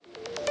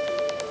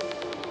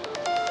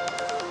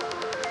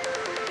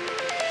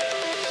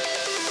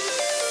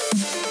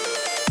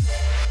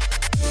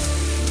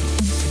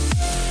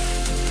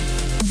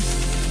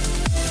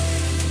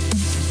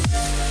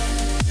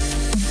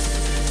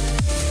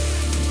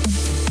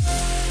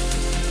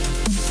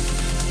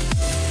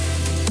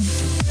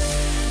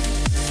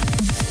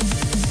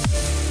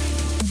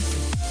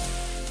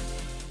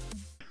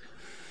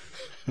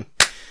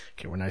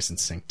nice and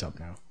synced up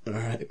now. All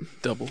right.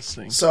 Double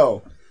sync.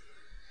 So,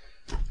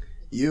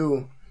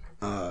 you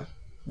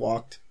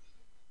walked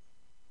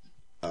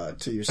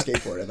to your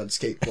skateboard and then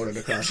skateboarded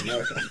across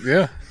America.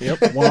 Yeah.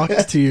 Yep.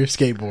 Walked to your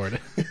skateboard.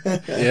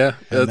 Yeah.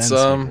 And That's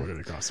then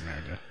skateboarded across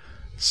America.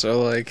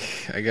 So like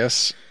I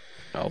guess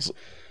I'll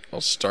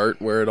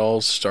start where it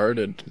all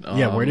started.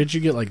 Yeah, where did you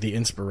get like the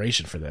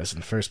inspiration for this in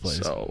the first place?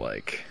 So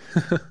like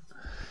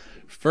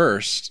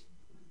first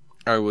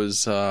I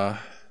was my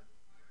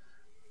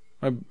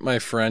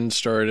friend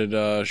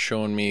started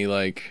showing me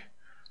like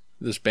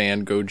this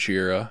band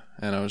Gojira,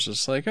 and I was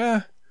just like,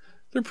 they're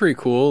pretty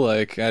cool.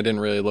 Like I didn't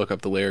really look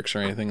up the lyrics or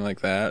anything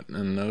like that,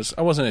 and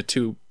I wasn't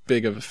too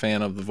big of a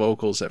fan of the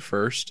vocals at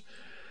first.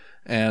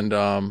 And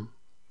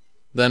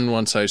then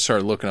once I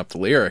started looking up the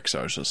lyrics,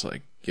 I was just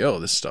like, yo,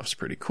 this stuff's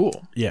pretty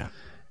cool. Yeah.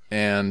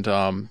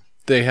 And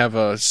they have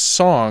a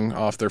song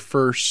off the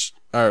first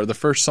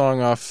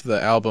song off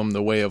the album,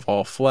 The Way of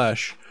All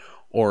Flesh,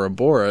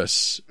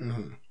 Ouroboros.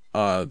 Mm-hmm.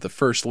 The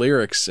first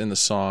lyrics in the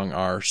song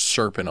are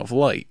Serpent of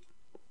Light.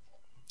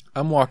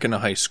 I'm walking to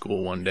high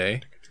school one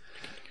day,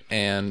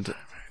 and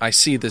I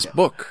see this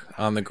book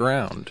on the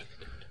ground,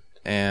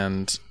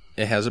 and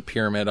it has a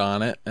pyramid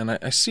on it, and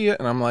I see it,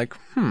 and I'm like,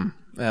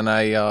 and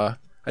I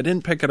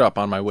didn't pick it up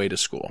on my way to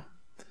school.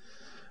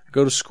 I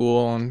go to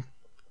school, and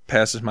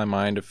passes my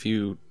mind a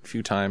few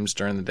times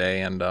during the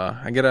day, and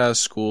I get out of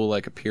school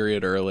like a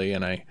period early,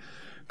 and I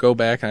go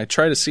back, and I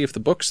try to see if the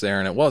book's there,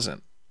 and it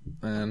wasn't.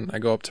 And I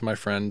go up to my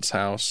friend's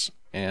house,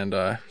 and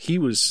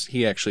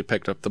he actually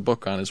picked up the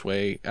book on his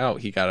way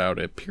out. He got out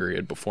a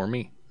period before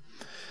me.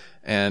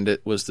 And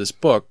it was this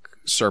book,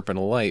 Serpent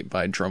of Light,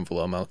 by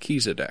Drunvalo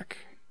Melchizedek.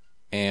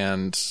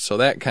 And so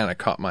that kind of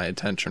caught my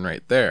attention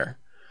right there.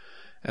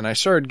 And I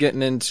started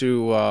getting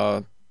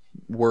into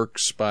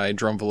works by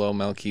Drunvalo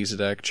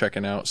Melchizedek,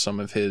 checking out some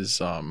of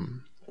his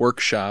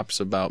workshops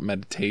about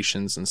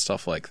meditations and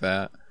stuff like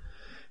that.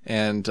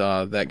 And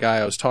that guy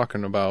I was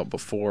talking about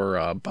before,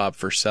 Bob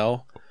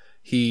Fursell,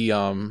 he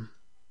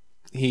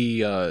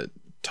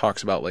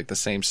talks about like the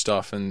same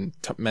stuff and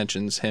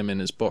mentions him in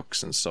his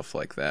books and stuff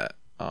like that.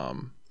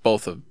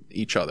 Both of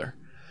each other.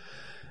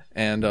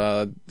 And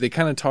they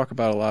kind of talk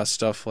about a lot of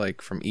stuff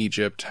like from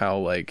Egypt, how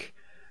like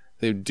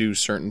they do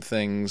certain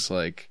things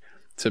like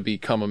to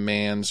become a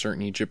man,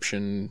 certain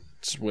Egyptians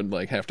would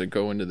like have to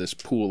go into this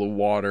pool of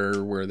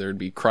water where there'd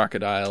be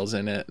crocodiles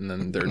in it, and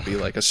then there'd be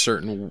like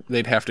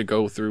they'd have to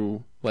go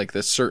through like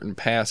this certain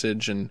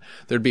passage, and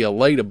there'd be a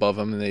light above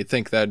them, and they'd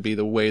think that'd be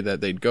the way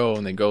that they'd go,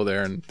 and they go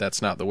there, and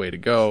that's not the way to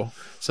go.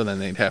 So then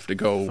they'd have to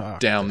go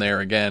down there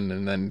again,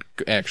 and then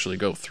actually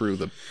go through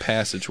the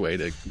passageway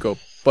to go.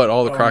 But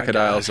all the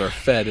crocodiles are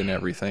fed and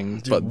everything,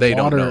 dude, but they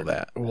don't know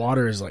that.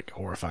 Water is like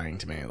horrifying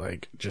to me,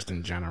 like just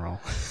in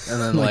general.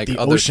 And then like the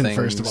other ocean, things,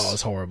 first of all,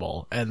 is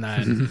horrible, and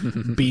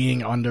then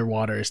being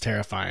underwater is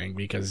terrifying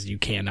because you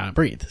cannot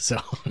breathe. So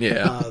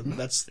yeah,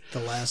 that's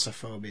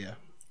thalassophobia.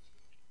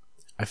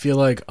 I feel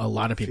like a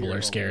lot of people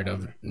are scared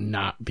of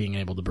not being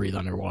able to breathe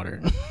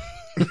underwater.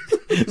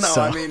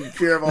 I mean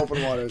fear of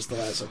open water is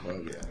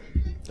thalassophobia.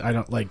 I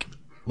don't like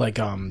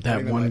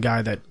that one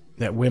guy that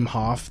Wim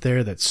Hof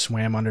there that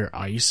swam under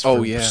ice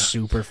for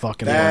super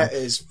fucking long. That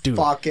is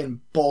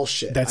fucking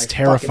bullshit. That's I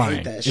terrifying.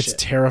 Hate that it's shit.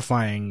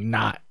 terrifying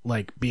not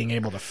like being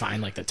able to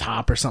find like the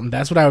top or something.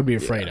 That's what I would be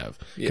afraid of.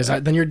 Because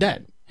then you're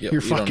dead. Yep,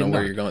 you're you fucking don't know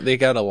where done. you're going. They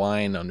got a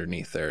line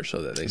underneath there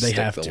so that they stick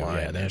have the to, line.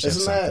 Yeah, they have to have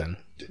something.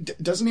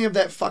 Doesn't he have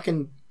that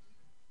fucking...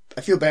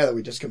 I feel bad that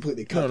we just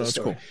completely cut the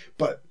story. Cool.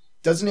 But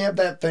doesn't he have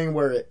that thing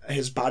where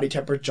his body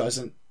temperature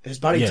doesn't... His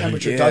body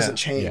temperature doesn't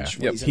change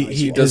when he's in ice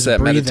he does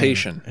that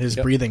meditation. His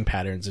breathing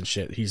patterns and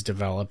shit he's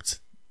developed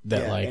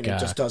that and it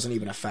just doesn't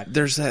even affect.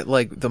 There's that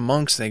like the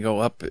monks, they go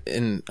up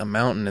in a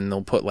mountain and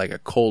they'll put like a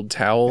cold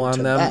towel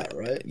on them. That,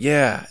 right?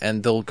 Yeah,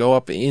 and they'll go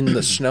up in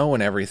the snow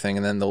and everything,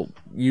 and then they'll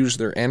use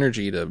their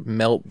energy to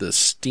melt the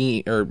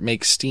steam or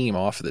make steam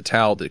off of the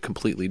towel to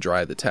completely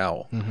dry the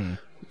towel. Mm-hmm.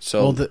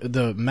 So well,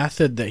 the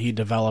method that he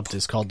developed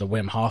is called the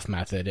Wim Hof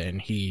method,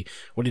 and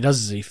what he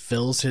does is he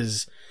fills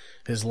his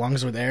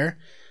lungs with air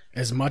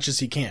as much as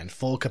he can,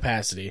 full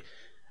capacity,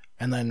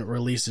 and then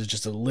releases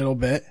just a little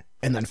bit,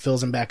 and then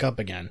fills them back up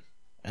again,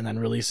 and then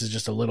releases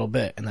just a little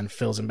bit, and then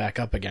fills them back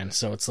up again.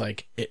 So it's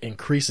like it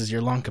increases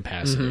your lung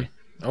capacity.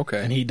 Mm-hmm.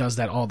 Okay. And he does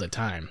that all the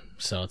time.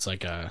 So it's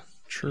like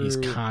he's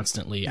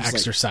constantly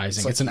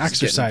exercising. Like, it's an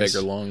exercise.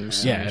 Bigger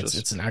lungs. Yeah,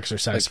 it's an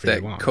exercise like for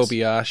that your lungs.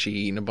 Kobayashi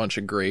eating a bunch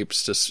of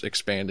grapes to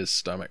expand his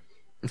stomach.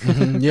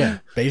 Yeah,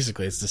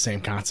 basically it's the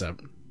same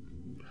concept.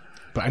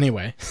 But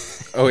anyway.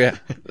 Oh, yeah.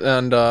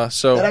 And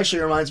so... That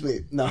actually reminds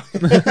me... No.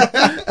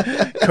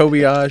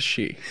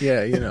 Kobayashi.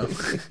 Yeah, you know.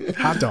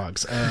 Hot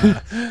dogs.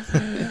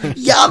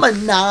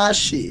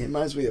 Yamanashi. It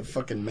reminds me of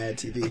fucking Mad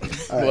TV.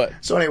 All right. What?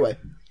 So anyway.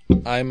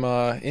 I'm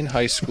in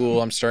high school.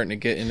 I'm starting to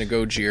get into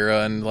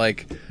Gojira. And,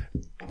 like,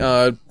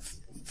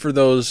 for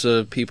those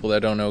people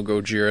that don't know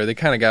Gojira, they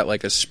kind of got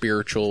like a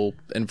spiritual,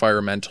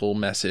 environmental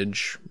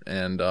message.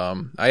 And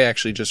I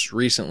actually just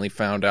recently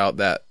found out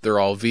that they're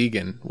all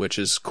vegan, which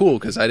is cool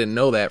because I didn't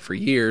know that for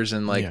years.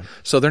 And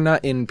so they're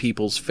not in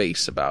people's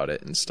face about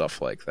it and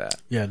stuff like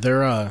that. Yeah,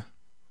 they're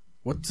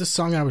what's the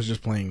song I was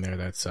just playing there?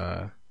 That's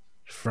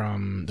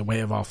from The Way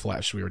of All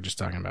Flesh. We were just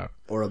talking about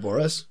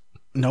Ouroboros.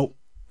 Nope.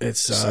 It's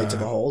Sight to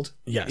Behold?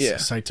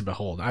 Yes, Sight to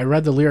Behold. I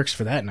read the lyrics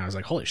for that and I was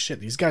like, holy shit,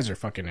 these guys are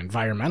fucking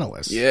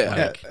environmentalists.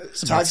 Yeah.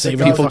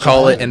 People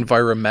call it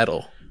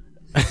environmental.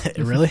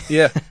 Really?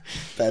 Yeah.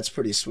 That's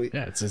pretty sweet.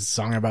 Yeah, it's a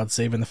song about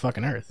saving the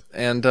fucking earth.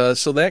 And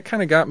so that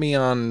kind of got me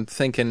on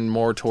thinking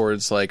more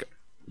towards like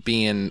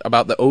being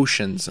about the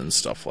oceans and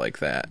stuff like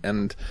that.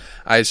 And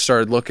I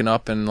started looking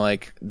up and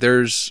like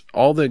there's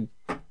all the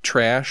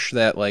trash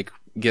that like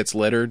gets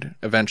littered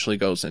eventually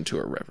goes into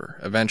a river,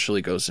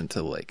 eventually goes into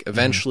the lake,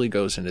 eventually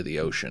goes into the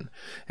ocean,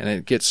 and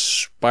it gets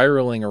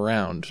spiraling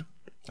around.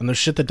 And there's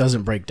shit that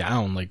doesn't break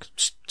down, like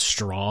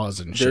straws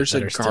and shit. There's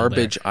a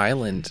garbage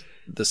island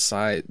the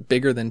size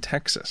bigger than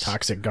Texas.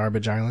 Toxic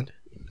garbage island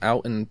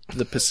out in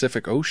the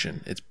Pacific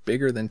Ocean. It's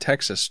bigger than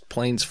Texas.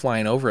 Planes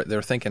flying over it.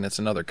 They're thinking it's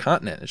another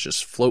continent. It's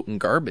just floating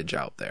garbage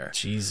out there.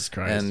 Jesus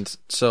Christ. And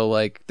so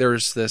like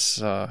there's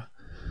this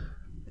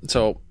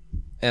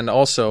and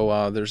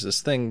also, there's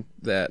this thing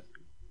that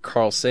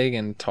Carl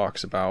Sagan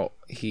talks about.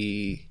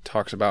 He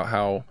talks about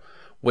how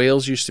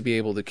whales used to be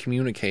able to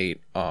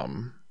communicate, I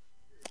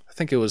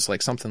think it was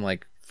like something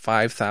like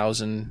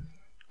 5,000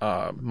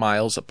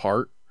 miles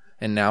apart.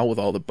 And now with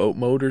all the boat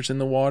motors in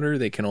the water,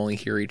 they can only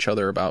hear each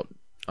other about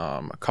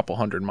a couple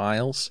hundred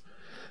miles.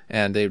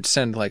 And they'd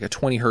send like a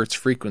 20 hertz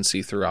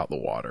frequency throughout the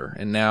water.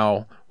 And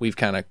now we've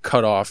kind of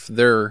cut off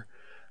their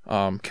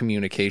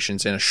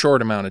communications in a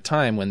short amount of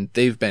time when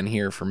they've been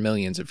here for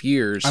millions of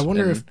years. I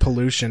wonder if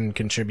pollution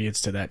contributes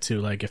to that too,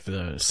 like if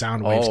the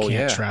sound waves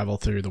can't travel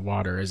through the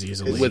water as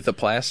easily. With the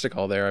plastic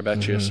all there, I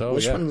bet you so.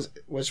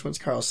 Which one's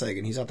Carl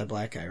Sagan? He's not the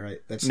black guy, right?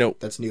 That's Neil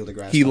deGrasse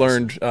Tyson. He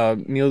learned,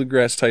 Neil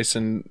deGrasse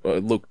Tyson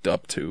looked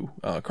up to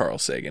Carl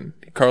Sagan.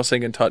 Carl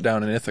Sagan taught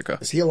down in Ithaca.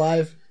 Is he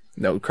alive?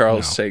 No,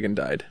 Carl Sagan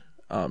died.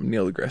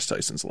 Neil deGrasse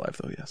Tyson's alive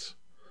though, yes.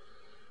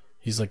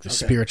 He's like the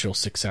spiritual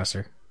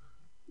successor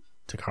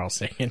to Carl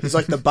Sagan. He's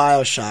like the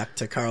Bioshock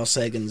to Carl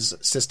Sagan's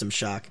System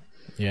Shock.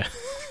 Yeah.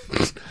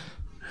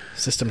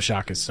 System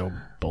Shock is so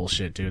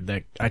bullshit,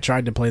 dude. I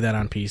tried to play that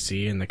on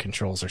PC and the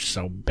controls are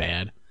so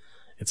bad.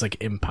 It's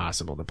like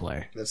impossible to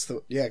play.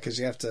 Because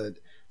you have to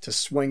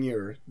swing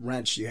your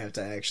wrench, you have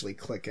to actually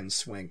click and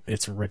swing.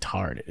 It's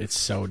retarded. It's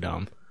so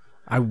dumb.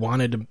 I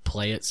wanted to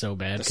play it so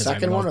bad because I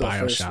love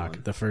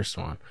Bioshock. The first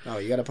one. Oh,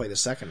 you got to play the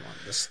second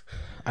one.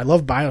 I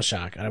love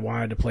Bioshock. I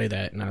wanted to play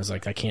that, and I was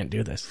like, I can't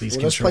do this. These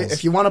controls.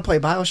 If you want to play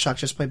Bioshock,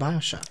 just play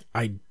Bioshock.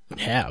 I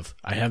have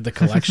the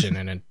collection,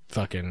 and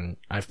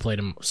I've played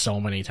them so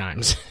many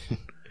times.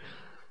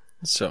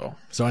 So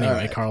anyway,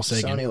 right. Carl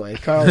Sagan.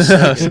 Carl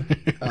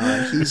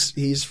Sagan.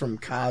 He's from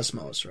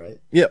Cosmos, right?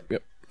 Yep.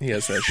 He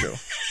has that show.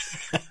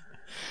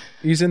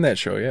 He's in that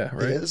show, yeah,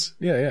 right? He is?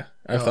 Yeah.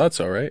 I thought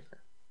so, right?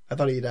 I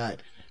thought he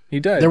died.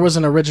 He died. There was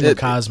an original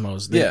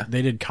Cosmos.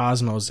 They did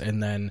Cosmos,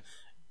 and then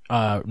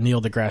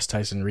Neil deGrasse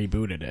Tyson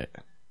rebooted it.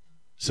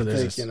 So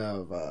there's thinking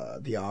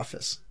of The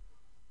Office.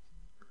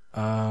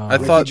 I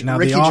thought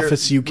The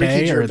Office UK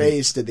Ricky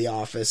Gervais did The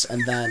Office,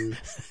 and then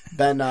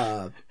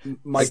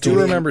Mike. I do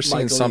remember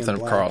seeing something of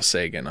Carl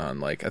Sagan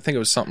on, like I think it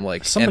was something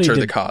like Enter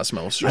the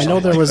Cosmos. I know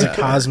there was a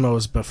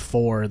Cosmos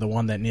before the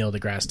one that Neil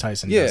deGrasse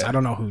Tyson does. I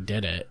don't know who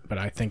did it, but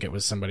I think it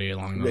was somebody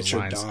along those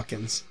lines. Richard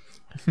Dawkins.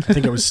 I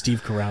think it was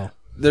Steve Carell.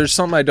 There's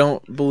something I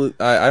don't believe.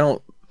 I don't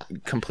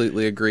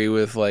completely agree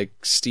with, like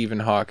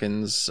Stephen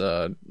Hawking's.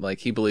 Like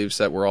he believes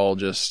that we're all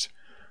just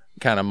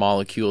kind of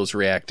molecules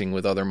reacting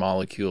with other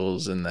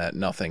molecules, and that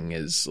nothing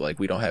is like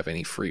we don't have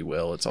any free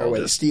will. It's all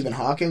just Stephen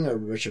Hawking or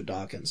Richard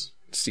Dawkins.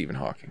 Stephen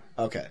Hawking.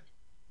 Okay.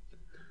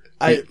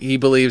 He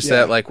believes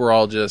that like we're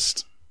all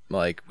just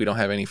like we don't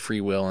have any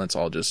free will, and it's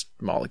all just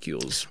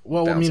molecules.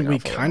 Well, I mean, we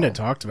kind of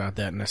talked about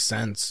that in a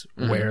sense,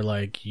 where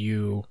like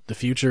the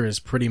future is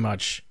pretty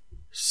much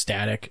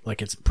static,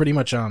 like it's pretty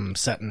much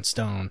set in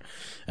stone,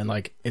 and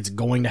like it's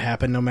going to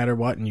happen no matter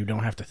what, and you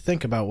don't have to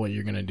think about what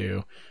you're gonna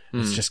do.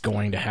 It's just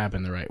going to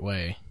happen the right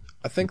way.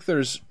 I think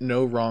there's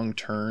no wrong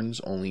turns,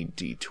 only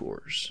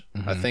detours.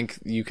 I think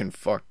you can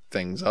fuck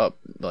things up,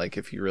 like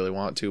if you really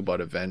want to,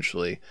 but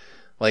eventually,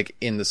 like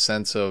in the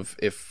sense of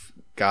if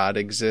God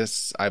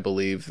exists, I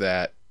believe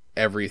that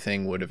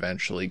everything would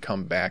eventually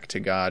come back to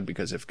God,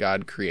 because if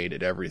God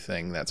created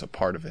everything that's a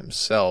part of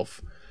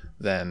himself,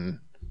 then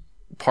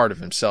part of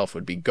himself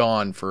would be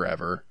gone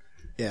forever.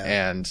 Yeah.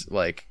 And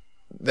like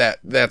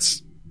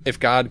that's if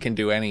God can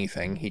do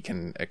anything, he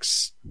can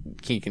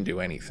do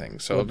anything.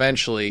 So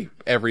eventually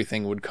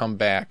everything would come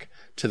back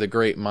to the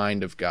great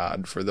mind of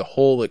God for the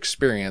whole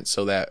experience,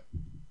 so that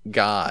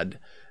God,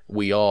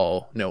 we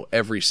all know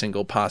every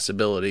single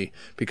possibility.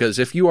 Because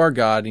if you are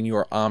God and you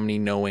are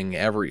omni-knowing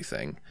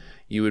everything,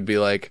 you would be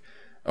like,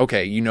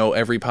 okay, you know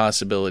every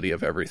possibility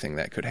of everything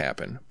that could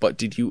happen, but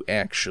did you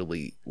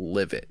actually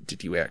live it?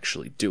 Did you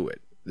actually do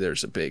it?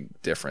 there's a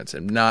big difference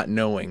in not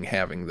knowing,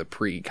 having the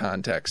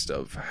pre-context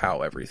of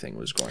how everything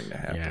was going to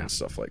happen and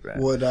stuff like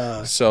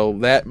that. So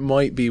that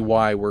might be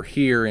why we're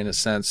here, in a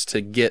sense, to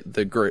get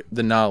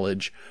the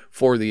knowledge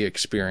for the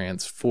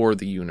experience, for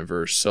the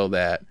universe, so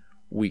that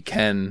we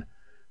can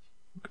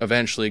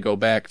eventually go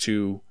back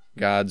to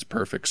God's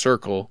perfect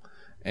circle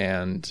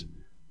and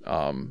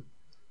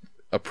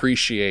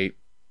appreciate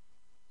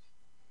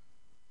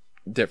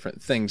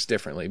different things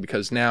differently.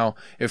 Because now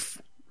if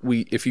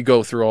you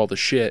go through all the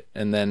shit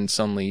and then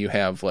suddenly you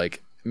have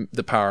like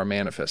the power of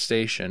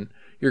manifestation,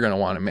 you're going to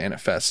want to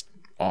manifest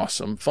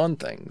awesome fun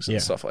things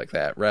and stuff like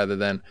that, rather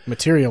than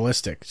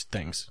materialistic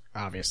things,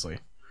 obviously.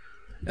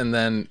 And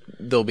then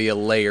there'll be a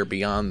layer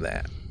beyond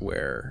that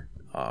where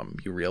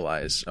you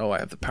realize, oh, I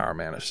have the power of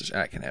manifestation,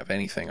 I can have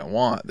anything I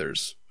want.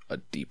 There's a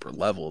deeper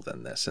level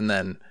than this, and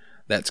then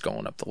that's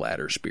going up the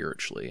ladder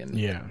spiritually.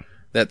 And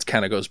that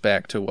kind of goes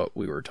back to what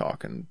we were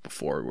talking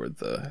before with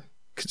the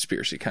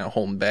conspiracy, kind of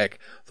holding back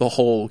the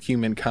whole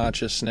human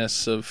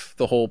consciousness of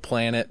the whole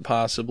planet,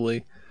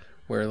 possibly,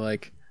 where,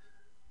 like,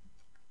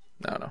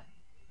 I don't know,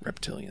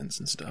 reptilians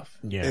and stuff.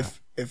 Yeah.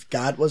 If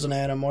God was an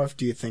Animorph,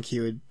 do you think he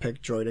would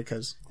pick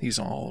Droidekas? He's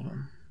all of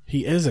them.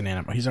 He is an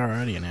Animorph. He's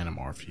already an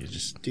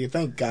Animorph. Do you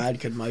think God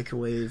could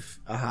microwave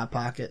a Hot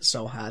Pocket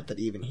so hot that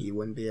even he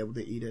wouldn't be able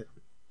to eat it?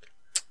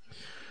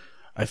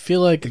 I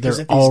feel like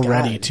they're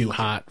already too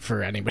hot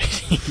for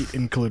anybody,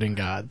 including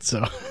God,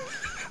 so...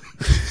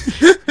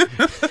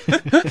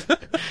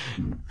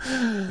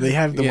 They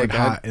have the word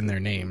hot in their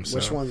name.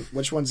 So.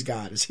 Which one's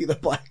God? Is he the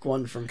black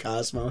one from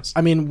Cosmos?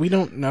 I mean, we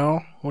don't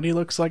know what he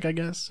looks like, I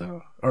guess.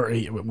 So, or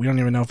we don't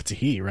even know if it's a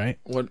he, right?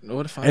 What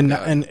if I'm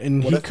God?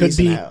 And he could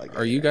be.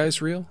 Are you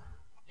guys real?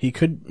 He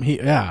could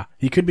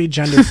be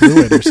gender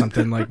fluid or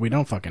something. Like, we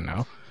don't fucking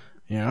know.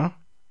 You know.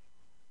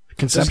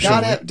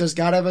 Conceptually, does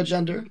God have a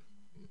gender?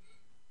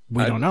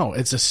 We don't know.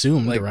 It's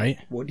assumed, right?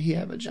 Would he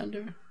have a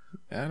gender?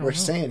 I don't We're know.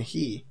 saying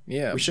he.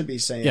 Yeah. We should be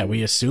saying. Yeah,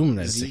 we assume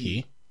that it's a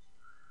he.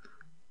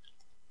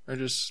 Or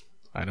just.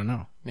 I don't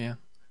know. Yeah.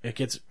 It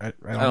gets. I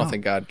don't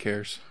think God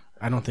cares.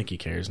 I don't think he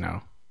cares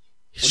now.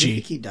 What do you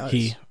think he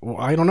does? Well,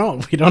 I don't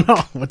know. We don't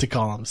know what to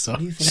call him. So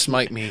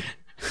smite me.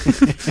 What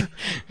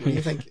do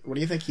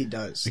you think he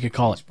does? We could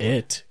call it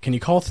it. Can you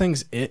call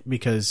things it?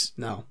 Because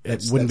no,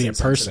 it wouldn't be a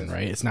person,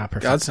 right? It's not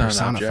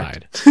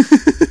personified.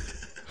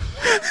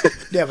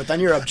 Yeah, but then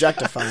you're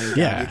objectifying God.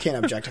 Yeah. You can't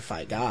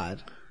objectify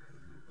God.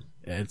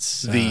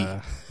 It's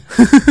This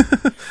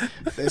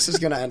is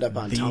gonna end up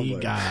on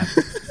Tumblr. God.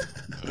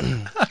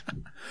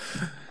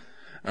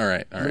 All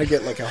right. I'm gonna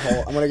get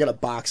I'm gonna get a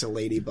box of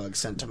ladybugs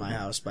sent to my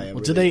house by a.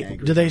 Well, do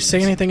they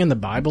say anything in the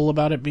Bible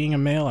about it being a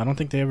male? I don't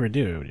think they ever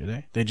do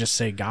they? They just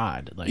say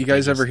God. Like, you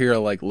guys ever hear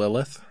of, like,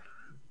 Lilith?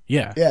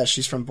 Yeah. Yeah,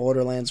 she's from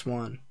Borderlands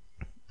 1.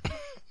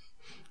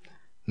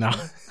 No.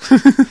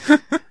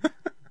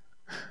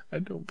 I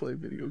don't play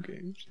video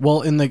games.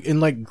 Well, in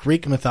like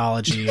Greek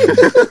mythology,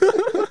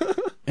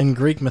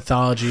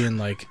 and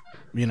like,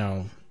 you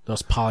know,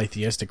 those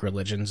polytheistic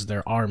religions,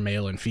 there are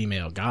male and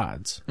female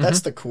gods.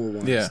 That's the cool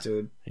ones,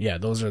 dude. Yeah,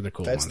 those are the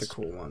cool ones. That's the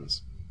cool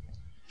ones.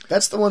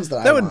 That's the ones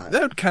that I want.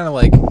 That would kind of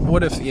like,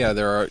 what if,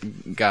 there are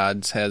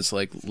gods has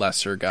like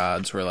lesser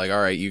gods where like,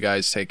 all right, you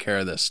guys take care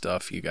of this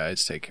stuff, you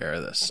guys take care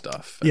of this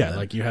stuff. Yeah, then,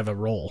 like you have a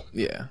role.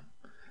 Yeah.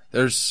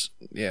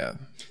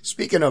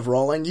 Speaking of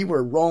rolling, you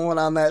were rolling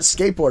on that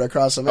skateboard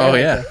across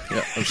America. Oh,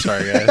 yeah. I'm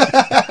sorry,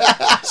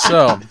 guys.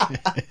 So,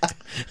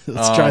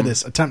 let's try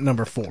this. Attempt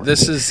number 4.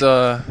 This is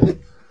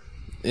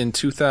in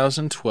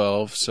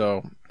 2012.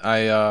 So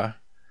I.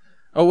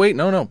 Oh wait,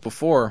 no.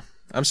 Before,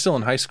 I'm still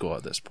in high school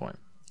at this point.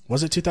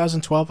 Was it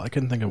 2012? I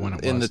couldn't think of when it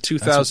was.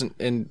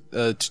 In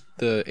the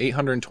the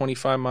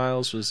 825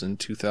 miles was in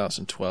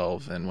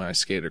 2012, and when I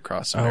skated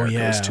across America,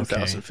 it was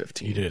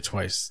 2015. Okay. You did it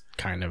twice,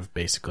 kind of,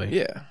 basically.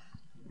 Yeah.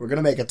 We're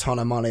gonna make a ton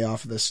of money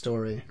off of this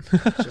story.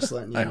 Just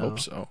letting you know. I hope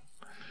so.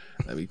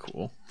 That'd be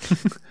cool.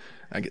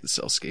 I get to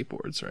sell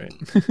skateboards, right?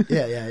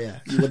 Yeah.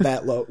 With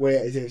that low,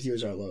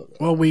 use our logo.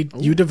 Well,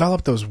 you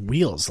developed those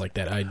wheels, like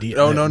that idea.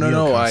 Oh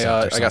no!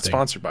 I got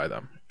sponsored by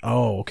them.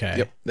 Oh,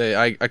 okay.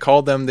 Yep. I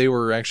called them. They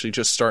were actually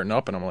just starting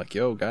up, and I'm like,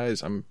 "Yo,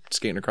 guys, I'm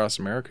skating across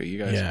America. You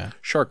guys,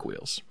 Shark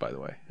wheels, by the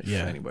way.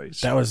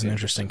 That was an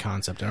interesting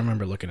concept. I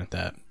remember looking at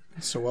that.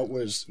 So what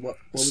was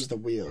the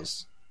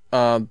wheels?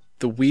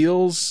 The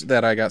wheels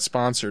that I got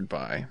sponsored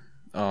by.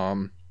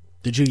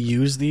 Did you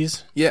use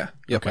these? Yeah.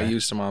 Yep. Okay. I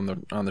used them on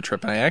the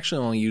trip, and I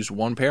actually only used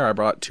one pair. I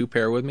brought 2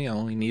 pair with me. I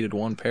only needed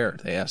 1 pair.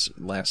 They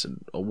lasted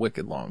a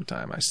wicked long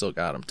time. I still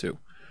got them too.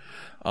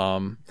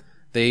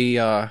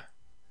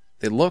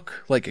 They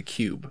look like a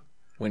cube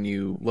when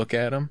you look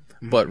at them,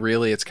 but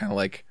really it's kind of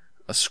like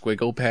a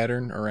squiggle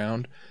pattern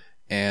around,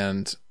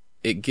 and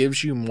it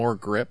gives you more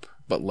grip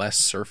but less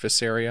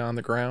surface area on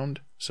the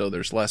ground. So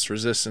there's less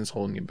resistance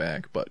holding you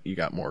back, but you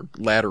got more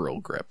lateral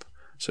grip,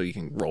 so you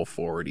can roll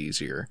forward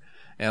easier.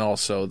 And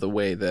also the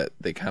way that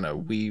they kind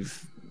of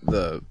weave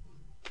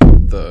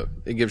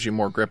it gives you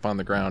more grip on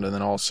the ground, and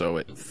then also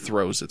it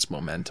throws its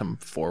momentum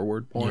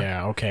forward more.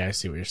 Yeah, okay, I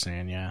see what you're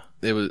saying. Yeah,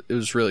 it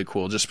was really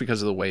cool just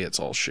because of the way it's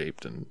all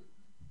shaped and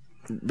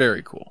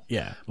very cool.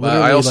 Yeah.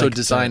 I also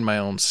designed my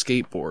own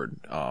skateboard.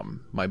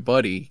 My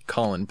buddy,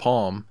 Colin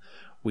Palm,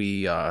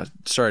 we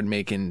started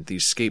making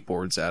these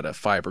skateboards out of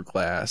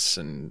fiberglass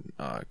and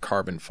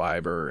carbon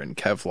fiber and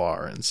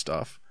Kevlar and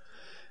stuff.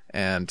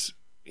 And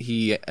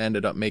he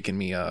ended up making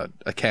me a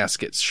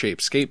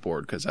casket-shaped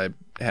skateboard because I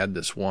had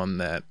this one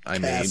that I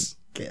made.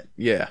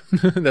 Yeah,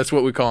 that's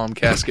what we call them,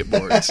 casket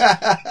boards.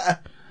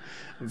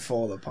 I'm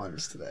full of the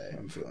puns today.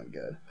 I'm feeling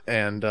good.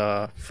 And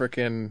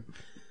frickin'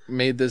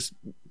 made this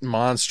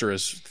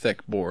monstrous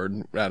thick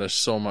board out of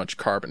so much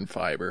carbon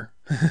fiber.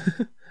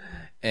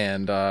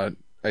 And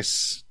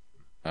is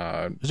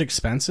it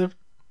expensive?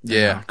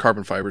 Yeah, no.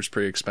 Carbon fiber is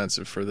pretty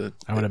expensive for the.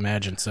 I would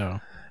imagine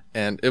so.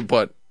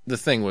 But the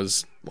thing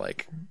was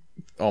like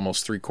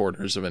almost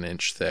 3/4 of an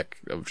inch thick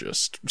of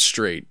just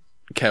straight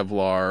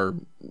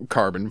Kevlar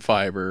carbon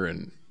fiber,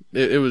 and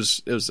it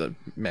was a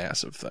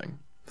massive thing.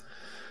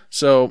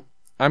 So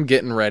I'm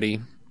getting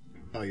ready.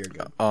 Oh, you're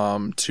good.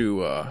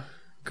 To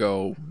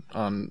go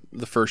on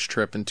the first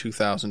trip in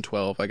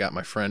 2012. I got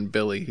my friend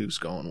Billy who's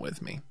going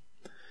with me.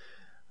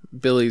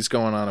 Billy's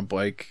going on a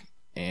bike,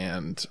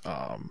 and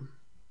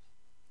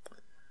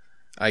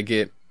I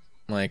get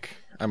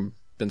I'm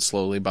been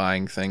slowly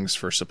buying things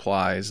for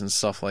supplies and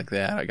stuff like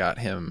that. I got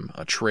him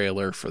a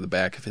trailer for the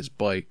back of his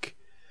bike,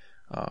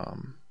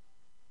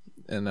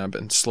 and I've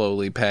been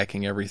slowly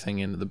packing everything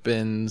into the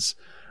bins.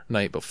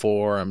 Night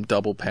before, I'm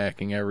double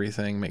packing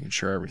everything, making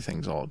sure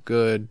everything's all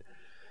good.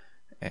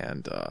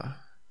 And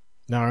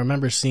now I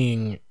remember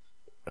seeing,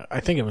 I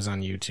think it was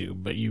on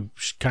YouTube, but you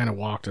kind of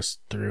walked us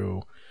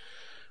through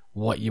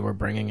what you were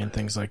bringing and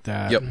things like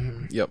that. Yep,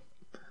 yep.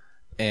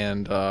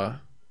 And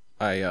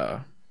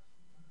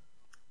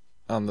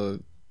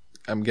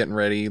I'm getting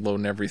ready,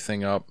 loading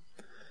everything up,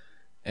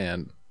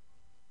 and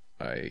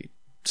I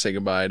say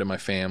goodbye to my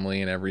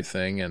family and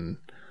everything, and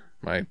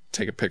I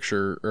take a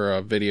picture or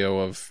a video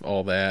of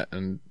all that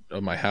and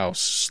of my house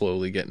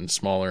slowly getting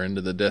smaller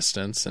into the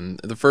distance. And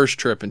the first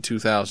trip in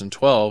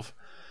 2012,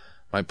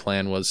 my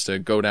plan was to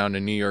go down to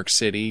New York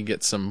City,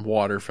 get some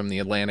water from the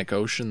Atlantic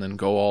Ocean, then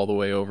go all the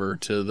way over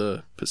to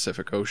the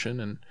Pacific Ocean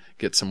and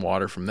get some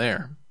water from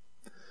there.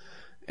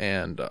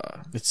 And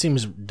it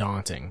seems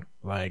daunting,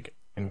 like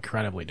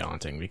incredibly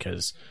daunting,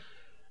 because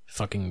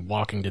fucking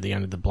walking to the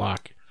end of the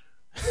block,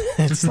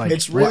 it's like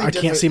it's really I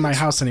can't see my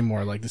house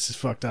anymore. Like, this is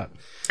fucked up.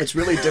 It's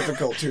really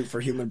difficult too for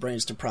human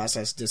brains to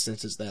process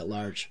distances that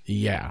large.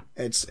 Yeah,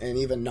 and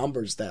even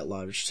numbers that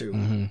large too.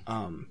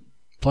 Mm-hmm.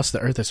 Plus, the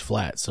Earth is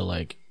flat, so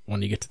like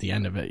when you get to the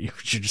end of it, you're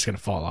just gonna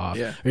fall off,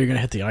 yeah. Or you're gonna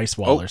hit the ice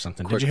wall or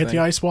something. Did you hit the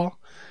ice wall?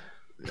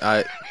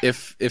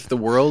 If the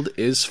world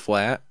is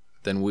flat,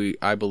 then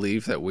I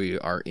believe that we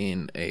are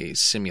in a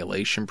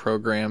simulation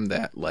program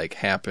that like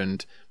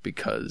happened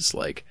because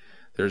like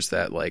there's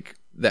that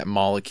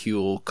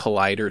molecule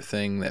collider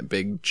thing, that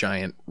big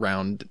giant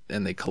round,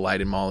 and they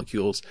collided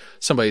molecules.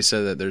 Somebody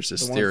said that there's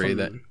this theory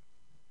that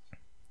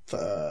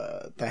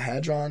the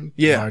Hadron,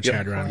 Large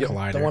Hadron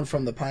Collider, the one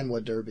from the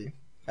Pinewood Derby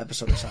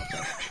episode of South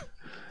Park.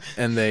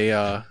 And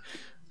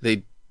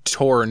they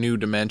tore a new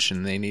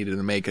dimension. They needed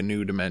to make a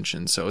new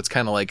dimension, so it's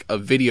kind of like a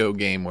video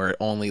game where it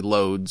only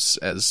loads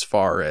as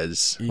far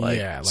as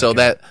so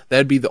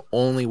that'd be the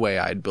only way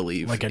I'd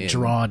believe, like a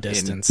draw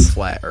distance in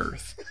flat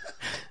Earth.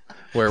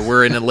 Where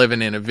we're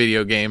living in a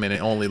video game and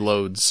it only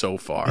loads so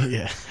far.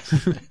 Yeah.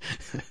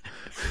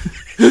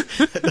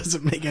 That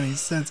doesn't make any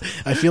sense.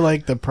 I feel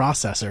like the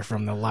processor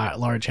from the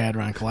Large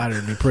Hadron Collider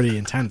would be pretty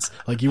intense.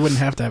 Like, you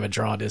wouldn't have to have a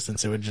draw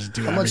distance. It would just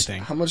do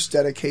everything. How much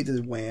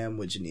dedicated RAM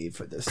would you need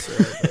for this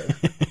server?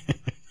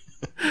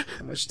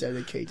 How much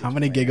dedicated How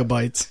many RAM?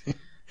 Gigabytes?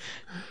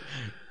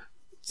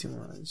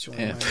 Join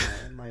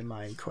my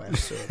Minecraft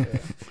server.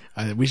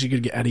 We should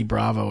get Eddie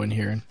Bravo in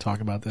here and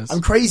talk about this. I'm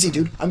crazy,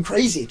 dude. I'm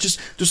crazy. Just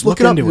look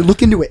it up.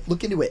 Look into it.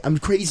 Look into it. I'm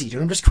crazy,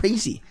 dude. I'm just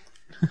crazy.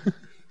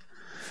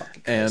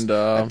 And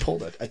I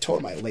told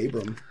my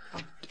labrum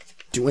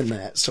doing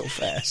that so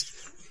fast.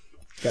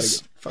 Gotta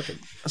get fucking.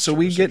 So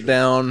we get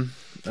down.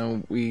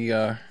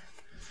 The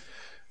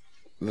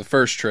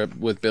first trip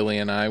with Billy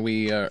and I,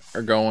 we are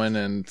going,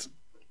 and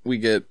we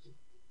get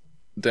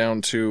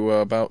down to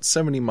about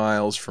 70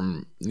 miles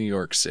from New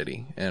York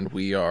City, and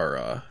we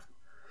are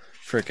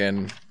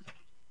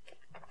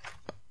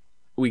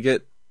we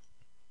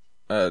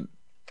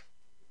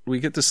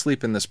get to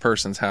sleep in this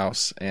person's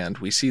house, and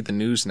we see the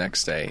news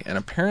next day, and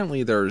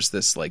apparently there's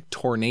this like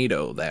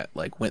tornado that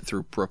like went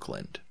through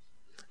Brooklyn,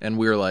 and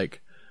we were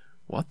like,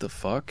 what the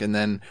fuck? And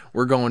then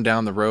we're going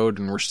down the road,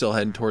 and we're still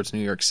heading towards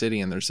New York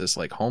City, and there's this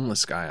like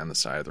homeless guy on the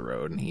side of the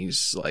road, and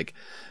he's like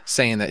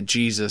saying that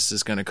Jesus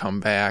is going to come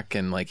back,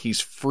 and like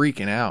he's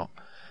freaking out.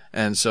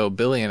 And so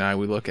Billy and I,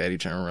 we look at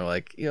each other and we're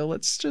like,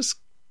 let's just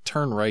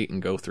turn right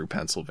and go through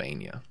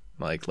Pennsylvania.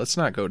 Like, let's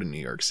not go to New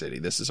York City.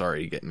 This is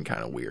already getting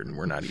kind of weird, and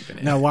we're not even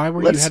in. Now, why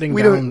were you heading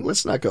down?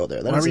 Let's not go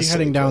there. Why were you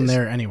heading down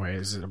there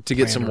anyways? To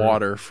get some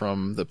water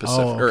from the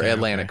Pacific or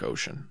Atlantic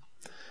Ocean.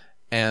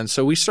 And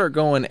so we start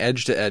going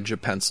edge to edge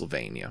of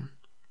Pennsylvania.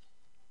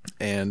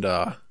 And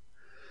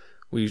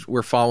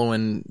we're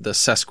following the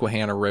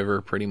Susquehanna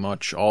River pretty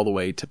much all the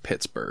way to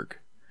Pittsburgh.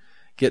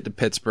 Get to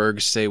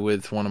Pittsburgh, stay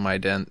with one of my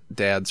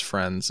dad's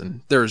friends,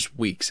 and there's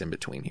weeks in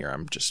between here.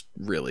 I'm just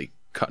really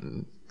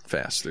cutting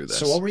fast through this.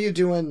 So what were you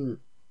doing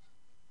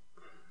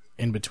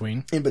in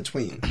between?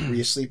 Were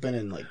you sleeping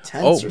in like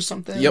tents or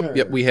something?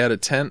 Yep. We had a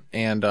tent,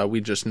 and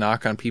we just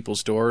knock on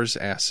people's doors,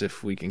 ask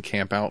if we can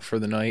camp out for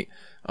the night,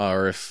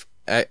 or if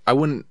I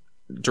wouldn't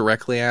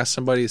directly ask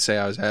somebody to say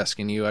I was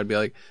asking you. I'd be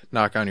like,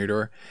 knock on your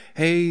door.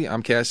 Hey,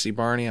 I'm Cassidy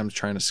Barney. I'm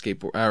trying to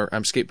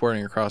I'm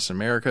skateboarding across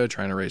America,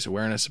 trying to raise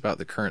awareness about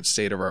the current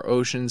state of our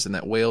oceans and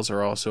that whales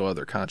are also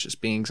other conscious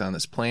beings on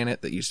this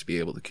planet that used to be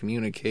able to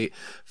communicate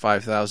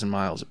 5,000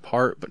 miles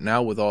apart, but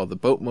now with all the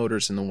boat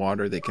motors in the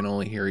water, they can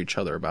only hear each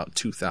other about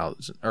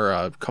 2,000 or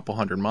a couple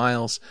hundred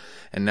miles.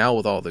 And now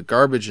with all the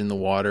garbage in the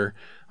water,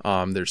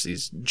 there's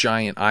these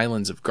giant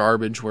islands of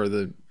garbage where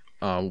the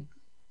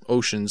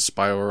oceans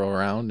spiral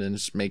around and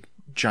just make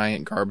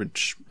giant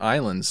garbage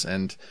islands,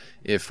 and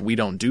if we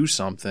don't do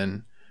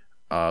something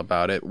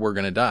about it, we're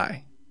gonna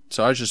die.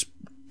 So I was just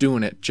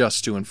doing it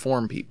just to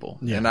inform people.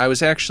 And I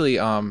was actually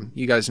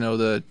you guys know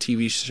the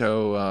TV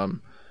show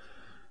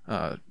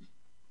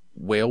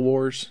Whale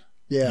Wars?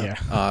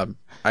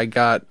 I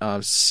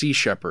got Sea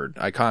Shepherd.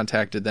 I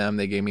contacted them.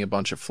 They gave me a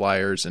bunch of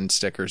flyers and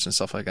stickers and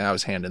stuff like that. I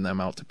was handing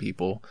them out to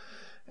people,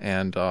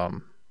 and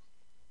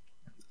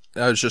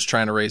I was just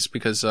trying to raise,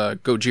 because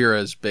Gojira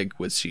is big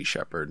with Sea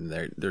Shepherd, and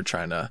they're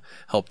trying to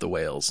help the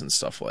whales and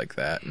stuff like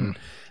that. And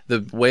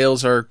the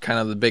whales are kind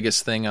of the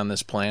biggest thing on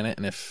this planet,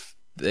 and if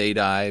they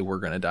die, we're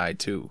going to die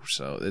too.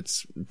 So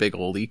it's a big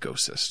old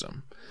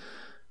ecosystem.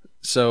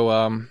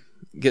 So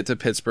get to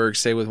Pittsburgh,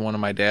 stay with one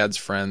of my dad's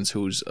friends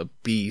who's a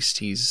beast.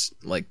 He's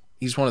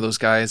one of those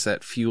guys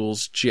that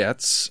fuels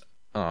jets.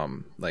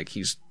 Like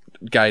he's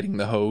guiding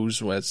the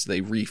hose as they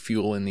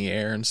refuel in the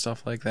air and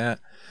stuff like that.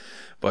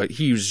 But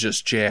he was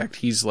just jacked.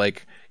 He was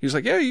like,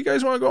 yeah, you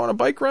guys want to go on a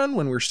bike run?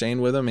 When we're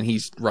staying with him, and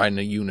he's riding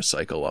a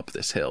unicycle up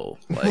this hill.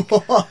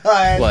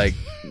 Like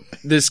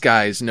this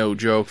guy's no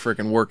joke,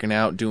 freaking working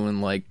out, doing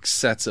like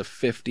sets of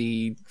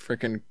 50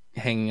 freaking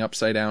hanging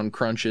upside down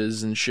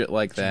crunches and shit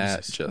like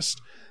that. Jesus.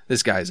 Just,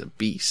 this guy's a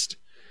beast.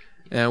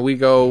 And we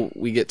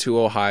get to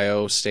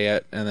Ohio,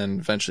 and then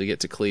eventually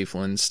get to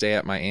Cleveland, stay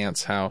at my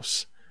aunt's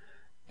house.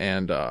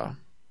 And,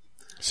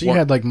 so you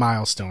had like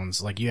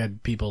milestones, like you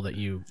had people that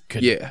you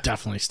could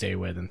definitely stay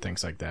with and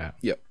things like that.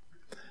 Yep.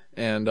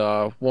 And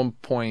one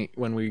point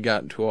when we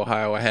got to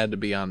Ohio, I had to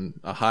be on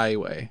a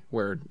highway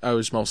where I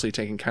was mostly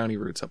taking county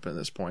routes up to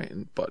this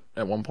point. But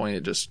at one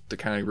point, the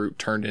county route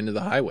turned into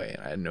the highway,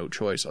 and I had no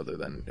choice other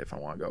than if I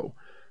want to go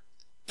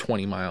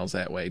 20 miles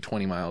that way,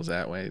 20 miles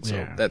that way.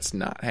 So that's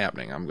not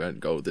happening. I'm going to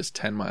go this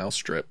 10-mile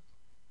strip.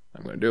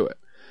 I'm going to do it.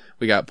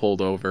 We got pulled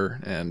over,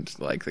 and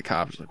like the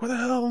cops were like, what the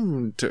hell?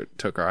 And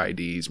took our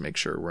IDs, make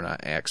sure we're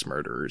not axe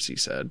murderers, he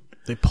said.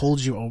 They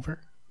pulled you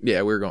over?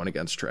 Yeah, we were going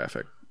against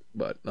traffic.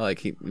 But like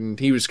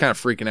he was kind of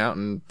freaking out,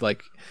 and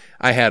like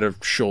I had a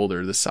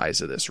shoulder the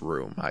size of this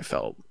room, I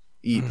felt.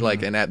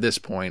 Like, and at this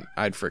point,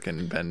 I'd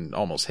freaking been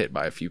almost hit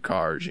by a few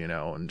cars,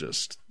 and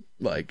just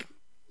like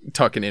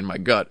tucking in my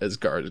gut as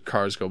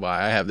cars go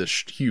by. I have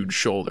this huge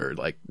shoulder,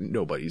 like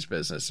nobody's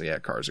business. Yeah,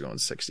 cars are going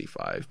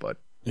 65, but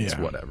it's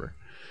whatever.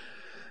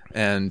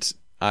 And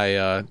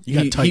you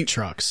got tight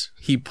trucks.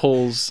 He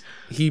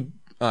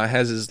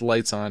has his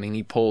lights on, and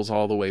he pulls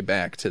all the way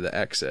back to the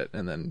exit,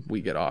 and then we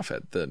get off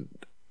at the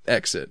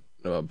exit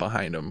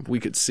behind him.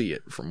 We could see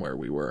it from where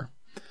we were.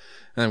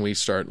 And then we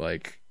start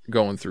like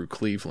going through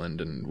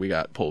Cleveland, and we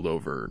got pulled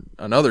over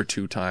another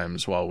 2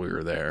 times while we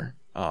were there.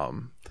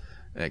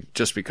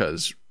 Just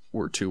because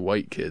we're 2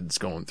 white kids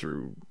going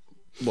through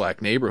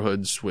black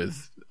neighborhoods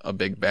with a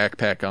big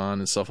backpack on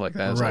and stuff like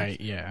that. Right,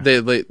 like, yeah.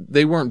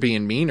 They weren't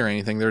being mean or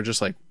anything. They're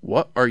just like,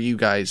 what are you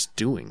guys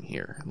doing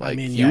here? Like,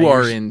 you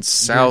are in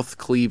South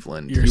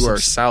Cleveland. You are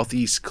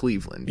Southeast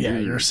Cleveland. Yeah,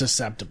 you're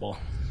susceptible.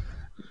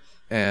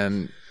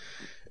 And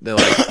they're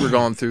like, we're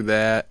going through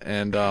that,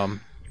 and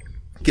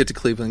get to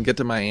Cleveland, get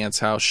to my aunt's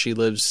house. She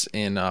lives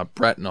in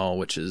Bretnall,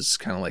 which is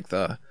kind of like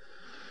the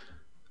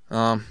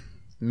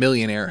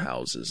millionaire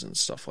houses and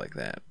stuff like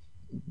that.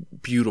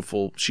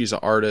 Beautiful. She's an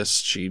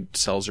artist. She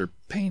sells her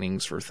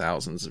paintings for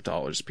thousands of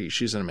dollars a piece.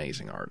 She's an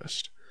amazing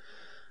artist.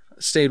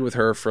 Stayed with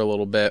her for a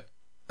little bit,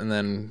 and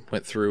then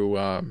went through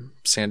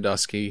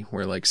Sandusky,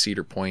 where like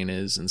Cedar Point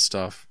is and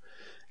stuff.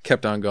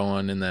 Kept on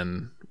going, and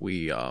then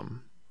we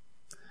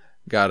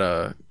got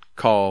a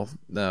call.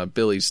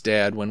 Billy's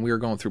dad, when we were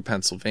going through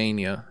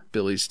Pennsylvania,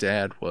 Billy's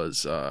dad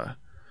was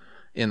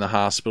in the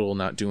hospital,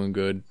 not doing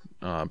good,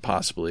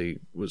 possibly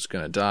was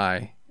going to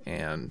die,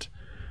 and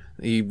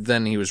he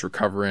was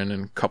recovering,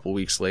 and a couple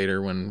weeks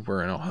later when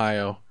we're in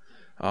Ohio,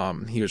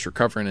 he was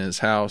recovering in his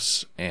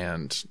house,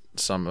 and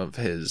some of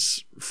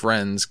his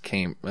friends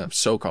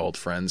so-called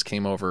friends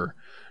came over,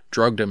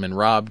 drugged him and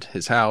robbed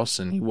his house,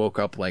 and he woke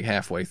up like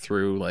halfway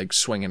through, like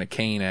swinging a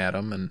cane at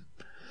him,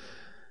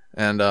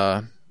 and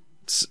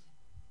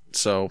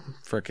so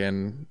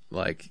freaking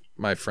like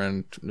my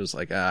friend was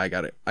like, I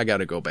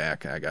gotta go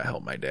back, I gotta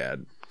help my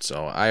dad,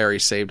 So I already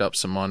saved up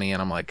some money,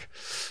 and I'm like,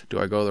 do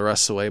I go the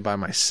rest of the way by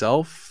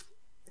myself,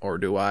 or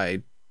do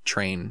I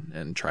train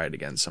and try it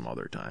again some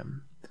other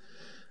time?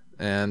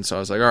 And so I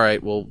was like, all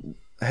right, we'll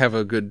have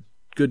a good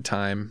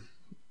time.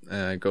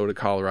 Go to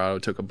Colorado,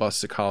 took a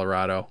bus to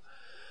Colorado,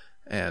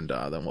 and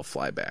then we'll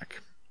fly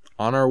back.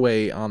 On our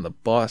way on the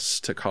bus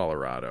to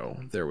Colorado,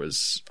 there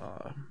was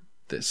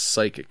this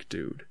psychic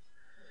dude,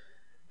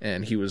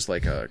 and he was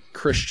like a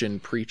Christian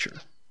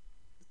preacher,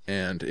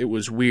 and it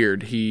was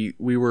weird.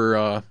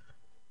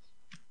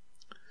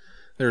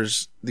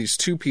 There's these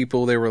two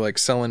people, they were like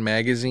selling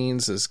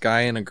magazines, this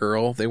guy and a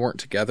girl. They weren't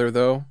together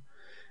though,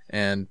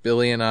 and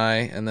Billy and I,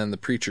 and then the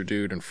preacher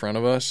dude in front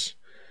of us.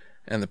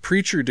 And the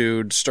preacher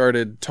dude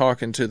started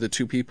talking to the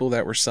two people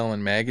that were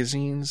selling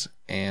magazines,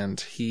 and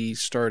he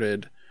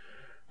started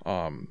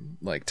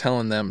like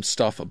telling them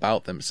stuff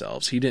about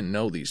themselves. He didn't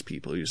know these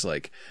people. He was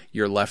like,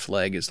 your left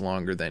leg is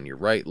longer than your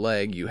right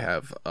leg. You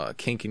have a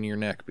kink in your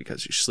neck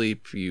because you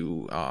sleep.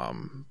 You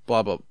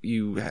blah blah.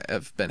 You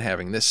have been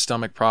having this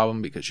stomach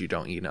problem because you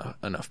don't eat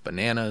enough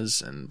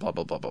bananas, and blah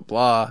blah blah blah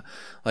blah.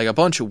 Like a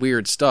bunch of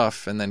weird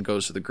stuff. And then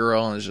goes to the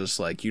girl and is just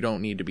like, you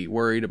don't need to be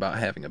worried about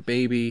having a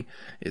baby.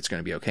 It's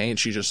gonna be okay. And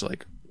she's just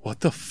like,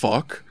 what the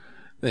fuck?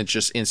 Then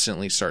just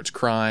instantly starts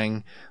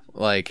crying.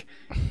 Like,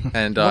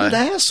 and what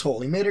an asshole!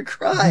 He made her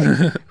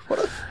cry.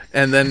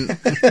 And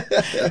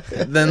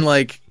then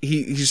like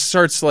he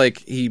starts like,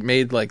 he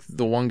made like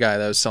the one guy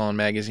that was selling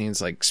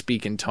magazines like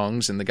speak in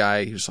tongues, and the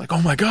guy, he was like,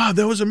 oh my god,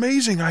 that was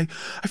amazing! I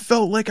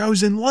felt like I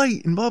was in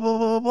light, and blah blah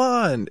blah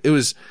blah. And it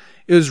was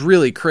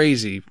really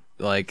crazy,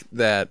 like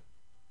that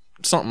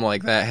something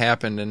like that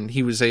happened, and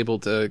he was able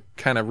to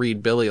kind of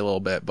read Billy a little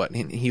bit, but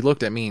he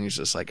looked at me and he's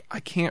just like, I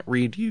can't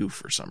read you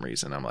for some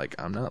reason. I'm like,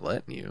 I'm not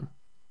letting you,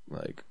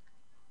 like.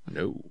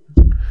 No.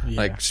 Yeah.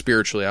 Like,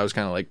 spiritually, I was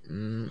kind of like,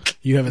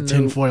 you have a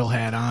tinfoil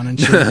hat on and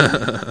shit.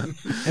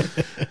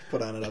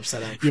 Put on an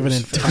upside down. You have an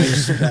entire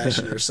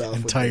splashing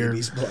yourself with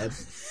baby's blood.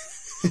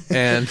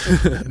 And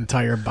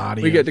entire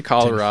body. We get to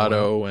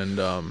Colorado,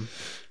 and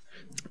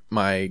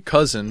my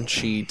cousin,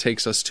 she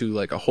takes us to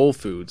like a Whole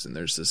Foods, and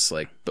there's this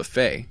like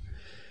buffet.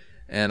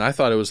 And I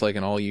thought it was like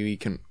an all you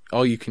can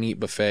eat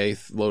buffet,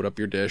 load up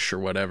your dish or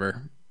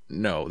whatever.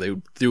 No, they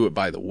do it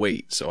by the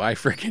weight. So I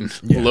freaking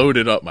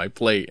loaded up my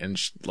plate,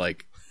 and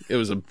like it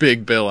was a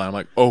big bill. And I'm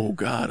like, oh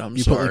god, I'm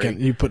sorry.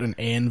 You put an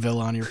anvil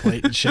on your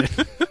plate and shit.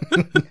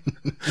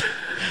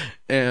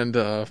 And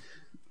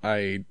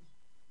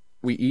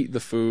we eat the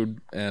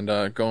food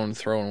and go and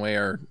throw away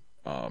our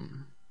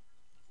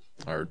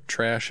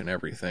trash and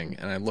everything.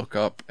 And I look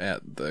up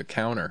at the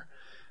counter,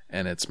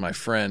 and it's my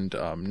friend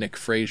Nick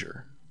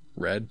Frazier,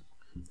 Red,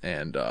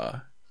 and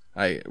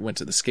I went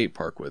to the skate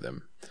park with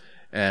him.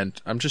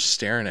 And I'm just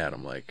staring at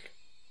him like,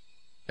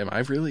 am I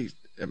really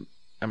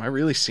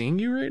seeing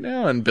you right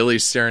now? And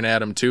Billy's staring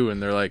at him too,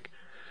 and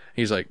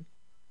he's like,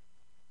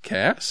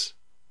 Cass?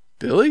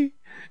 Billy?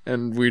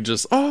 And we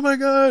just, oh my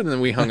god. And then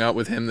we hung out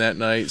with him that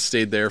night,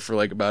 stayed there for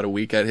like about a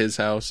week at his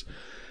house.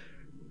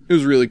 It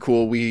was really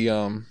cool. We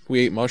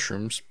ate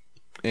mushrooms.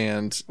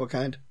 And what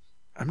kind?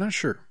 I'm not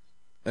sure.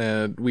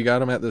 And we got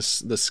them at the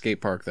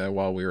skate park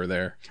while we were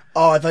there.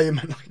 Oh, I thought you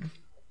meant like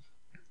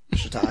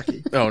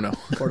shiitake. Oh no.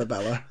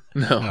 Portobello.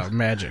 No. Oh,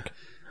 magic.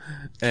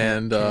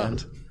 And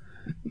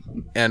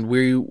and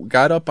we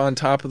got up on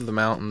top of the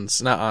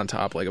mountains, not on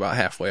top, like about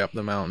halfway up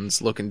the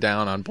mountains, looking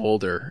down on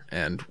Boulder,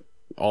 and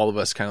all of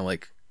us kind of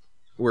like,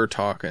 we're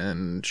talking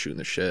and shooting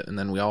the shit, and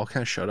then we all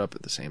kind of shut up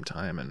at the same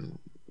time, and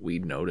we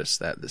noticed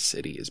that the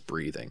city is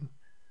breathing.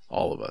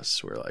 All of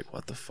us were like,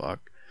 what the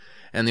fuck?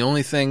 And the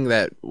only thing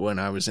that when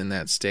I was in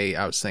that state,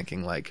 I was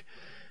thinking like,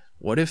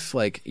 what if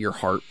like your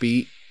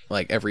heartbeat,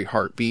 like every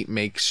heartbeat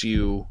makes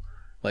you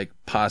like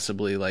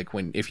possibly like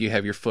if you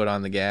have your foot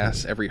on the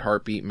gas, every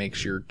heartbeat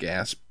makes your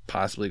gas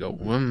possibly go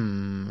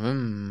vroom,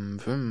 vroom,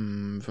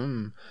 vroom,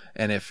 vroom.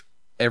 And if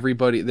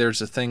everybody, there's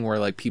a thing where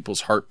like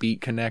people's heartbeat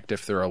connect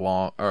if they're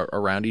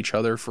around each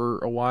other for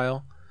a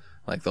while,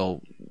 like their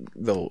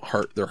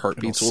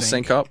heartbeats will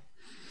sync up.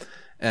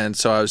 And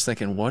so I was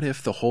thinking, what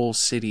if the whole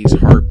city's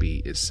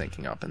heartbeat is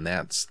syncing up, and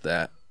that's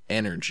that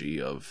energy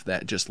of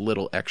that just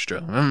little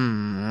extra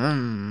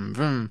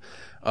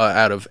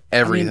out of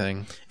everything. I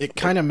mean, it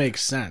kind of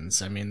makes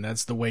sense. I mean,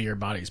 that's the way your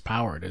body's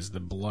powered, is the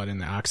blood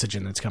and the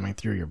oxygen that's coming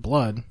through your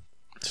blood.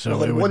 So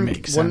well, it would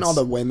make sense. Wouldn't all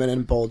the women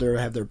in Boulder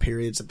have their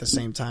periods at the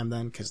same time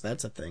then? Because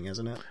that's a thing,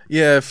 isn't it?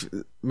 Yeah, if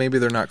maybe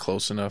they're not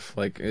close enough.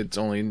 Like, it's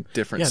only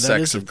different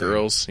sex of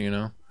girls, you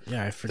know?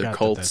 Yeah, I forgot. Their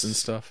cults and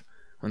stuff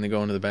when they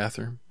go into the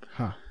bathroom.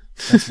 Huh.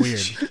 That's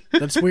weird.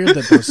 That's weird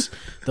that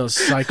those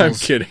cycles... I'm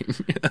kidding.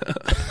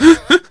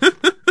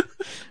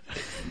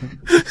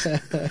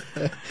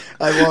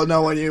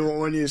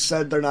 When you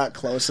said they're not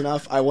close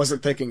enough, I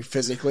wasn't thinking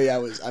physically. I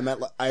was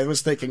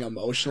thinking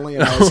emotionally,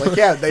 and I was like,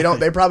 yeah,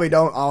 they probably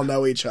don't all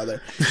know each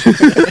other.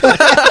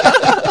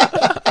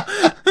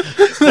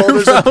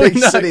 Boulder's a big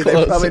city.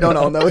 They probably don't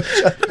all know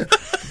each other.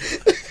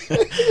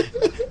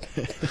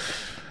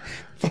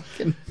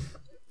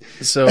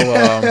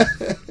 So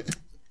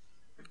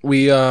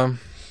we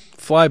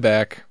fly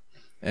back,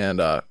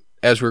 And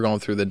as we're going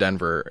through the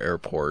Denver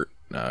airport,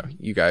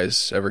 you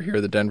guys ever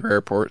hear the Denver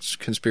airport's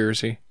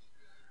conspiracy?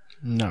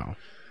 No.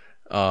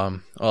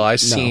 Well, I've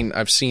seen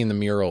the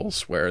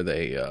murals where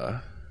they,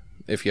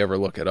 if you ever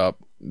look it up,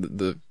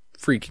 the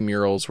freaky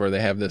murals where they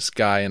have this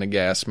guy in a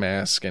gas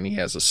mask and he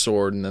has a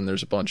sword, and then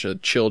there's a bunch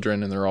of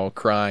children and they're all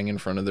crying in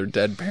front of their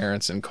dead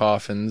parents in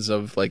coffins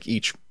of like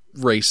each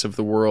race of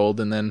the world,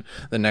 and then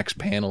the next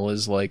panel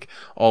is like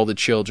all the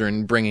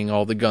children bringing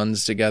all the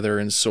guns together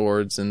and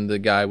swords, and the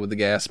guy with the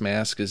gas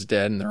mask is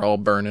dead, and they're all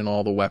burning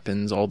all the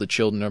weapons, all the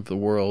children of the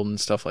world and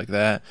stuff like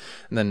that.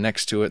 And then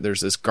next to it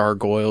there's this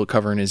gargoyle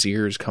covering his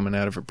ears coming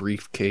out of a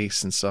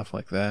briefcase and stuff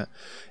like that.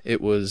 It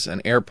was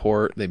an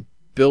airport. They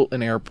built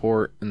an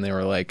airport and they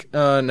were like,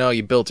 no,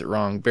 you built it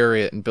wrong,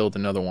 bury it and build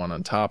another one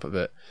on top of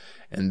it.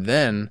 And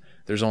then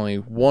there's only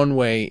one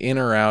way in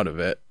or out of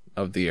it,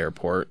 of the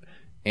airport,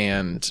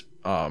 and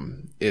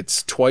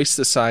it's twice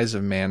the size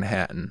of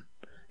Manhattan.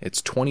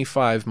 It's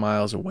 25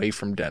 miles away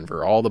from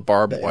Denver. All the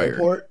barbed wire.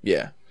 Airport?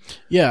 Yeah.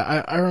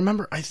 Yeah, I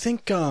remember. I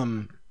think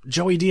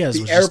Joey Diaz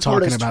was just just talking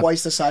about... The airport is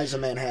twice the size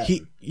of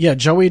Manhattan.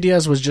 Joey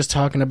Diaz was just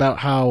talking about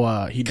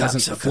how he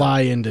doesn't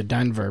fly into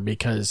Denver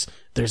because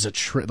there's a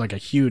trip, like a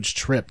huge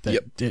trip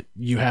that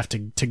you have to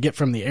get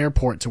from the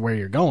airport to where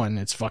you're going.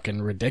 It's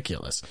fucking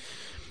ridiculous.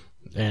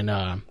 And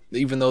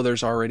even though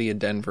there's already a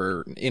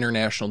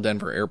international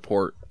Denver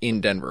airport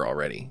in Denver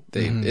already,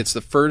 it's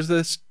the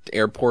furthest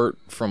airport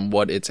from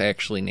what it's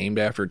actually named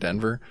after,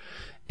 Denver.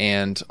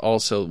 And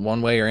also,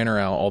 one way or in or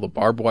out, all the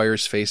barbed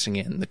wires facing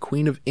in. The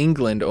Queen of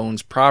England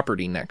owns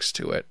property next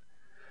to it.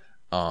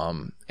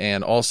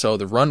 And also,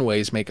 the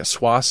runways make a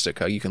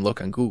swastika. You can look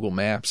on Google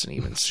Maps and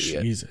even see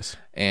it. Jesus.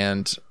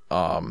 And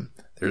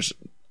there's...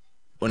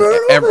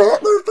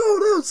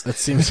 That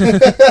seems...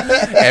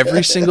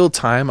 Every single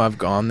time I've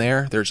gone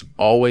there, there's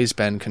always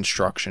been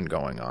construction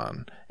going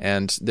on.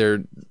 And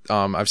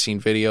I've seen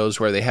videos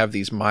where they have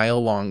these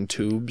mile-long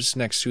tubes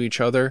next to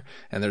each other,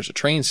 and there's a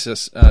train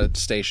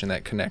station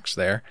that connects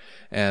there.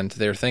 And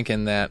they're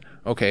thinking that,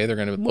 okay, they're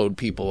going to load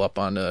people up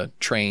onto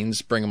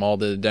trains, bring them all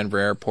to the Denver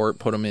airport,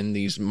 put them in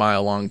these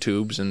mile-long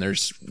tubes, and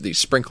there's these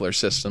sprinkler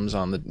systems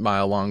on the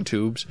mile-long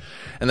tubes.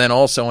 And then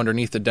also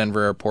underneath the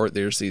Denver airport,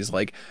 there's these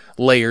like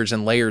layers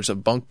and layers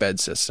of bunk bed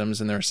systems,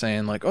 and they're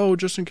saying like, oh,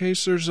 just in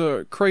case there's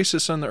a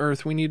crisis on the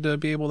earth, we need to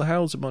be able to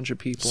house a bunch of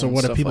people. So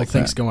what do people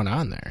think's going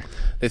on there?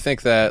 They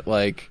think that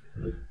like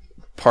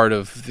part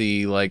of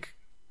the like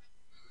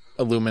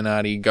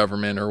Illuminati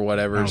government or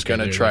whatever is going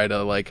to try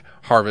to like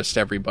harvest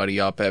everybody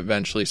up at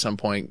eventually some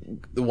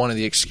point. One of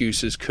the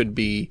excuses could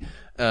be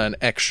an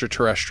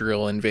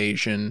extraterrestrial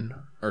invasion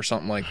or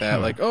something like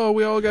that. Like, oh,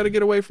 we all got to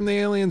get away from the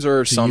aliens,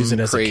 or some use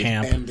it as a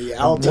camp. And the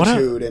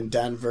altitude in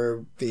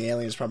Denver, the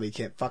aliens probably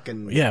can't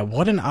fucking... Yeah,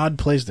 what an odd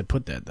place to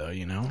put that, though,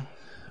 you know?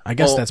 I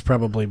guess that's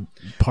probably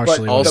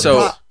partially... But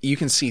also, you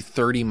can see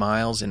 30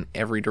 miles in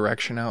every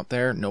direction out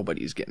there.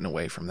 Nobody's getting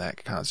away from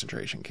that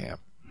concentration camp.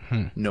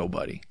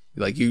 Nobody.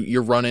 Like,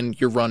 you're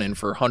running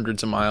for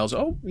hundreds of miles.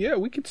 Oh, yeah,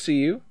 we could see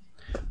you.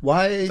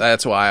 Why?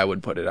 That's why I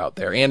would put it out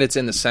there. And it's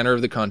in the center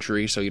of the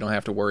country, so you don't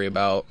have to worry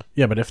about...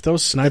 Yeah, but if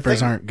those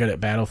snipers aren't good at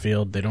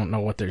Battlefield, they don't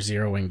know what their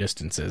zeroing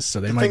distance is, so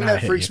they might not hit you. The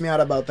thing that freaks me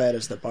out about that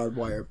is the barbed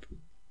wire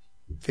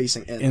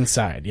facing in.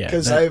 Inside, yeah.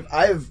 Because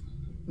I've...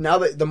 Now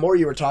that the more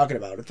you were talking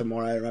about it, the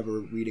more I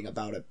remember reading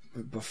about it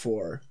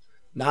before.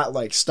 Not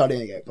like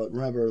studying it, but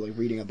remember like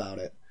reading about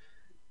it.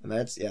 And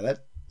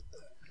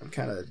I'm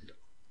kind of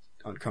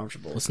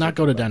uncomfortable. Let's not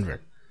go to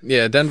Denver.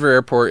 Yeah, Denver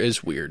Airport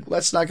is weird.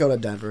 Let's not go to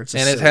Denver.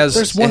 It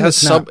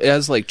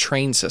has like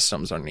train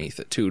systems underneath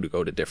it too to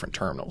go to different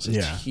terminals.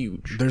 It's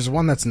huge. There's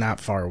one that's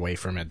not far away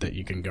from it that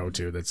you can go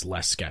to that's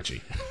less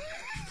sketchy.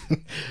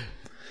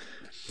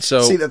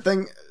 So see the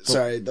thing.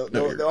 Sorry,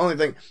 the only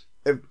thing.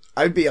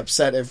 I'd be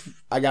upset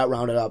if I got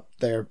rounded up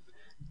there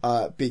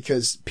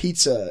because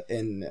pizza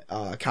in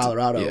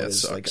Colorado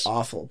is like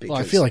awful. Because,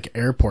 I feel like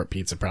airport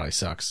pizza probably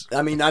sucks.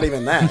 I mean, not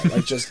even that.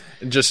 Like just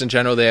in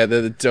general,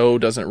 the dough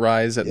doesn't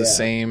rise at the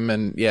same,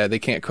 and they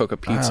can't cook a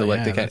pizza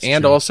like they can.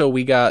 And also,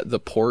 we got the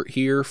port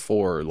here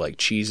for like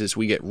cheeses.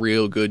 We get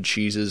real good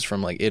cheeses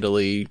from like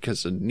Italy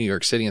because of New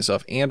York City and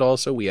stuff. And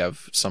also, we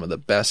have some of the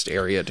best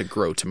area to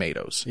grow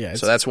tomatoes. Yeah,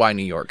 so that's why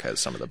New York has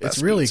some of the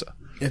best. Pizza.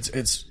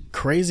 It's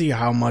crazy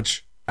how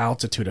much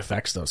altitude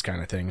affects those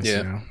kind of things.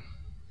 You know?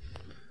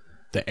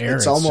 The air.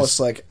 It's almost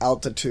like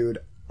altitude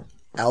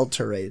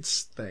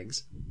alterates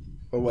things.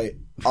 Oh wait,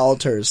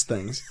 alters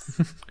things.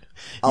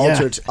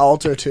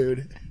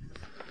 Altitude.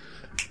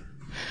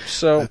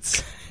 So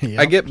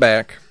I get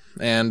back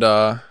and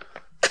I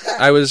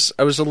was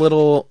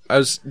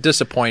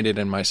disappointed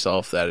in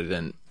myself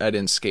that I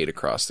didn't skate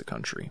across the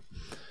country.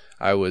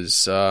 I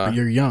was but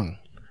you're young.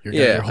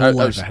 Your whole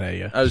life ahead of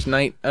you.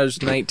 I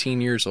was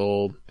 19 years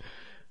old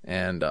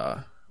and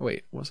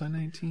wait, was I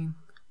 19?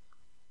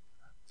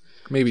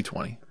 Maybe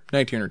 20.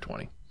 19 or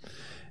 20.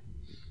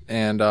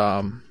 And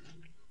I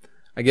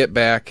get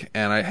back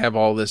and I have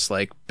all this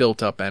like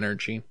built up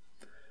energy.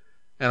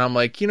 And I'm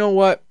like, you know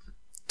what?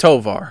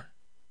 Tovar,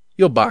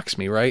 you'll box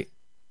me, right?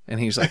 And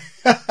he's like,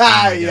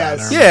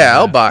 Yes. yeah,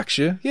 I'll box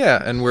you. Yeah.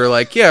 And we're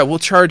like, yeah, we'll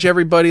charge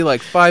everybody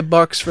like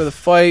 $5 for the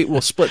fight. We'll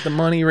split the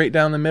money right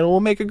down the middle. We'll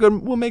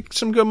make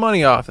some good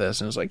money off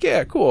this. And it's like,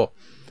 yeah, cool.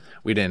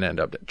 We didn't end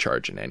up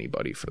charging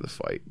anybody for the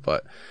fight,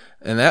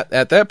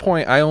 at that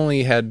point, I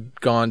only had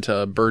gone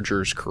to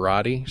Berger's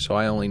Karate, so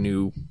I only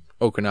knew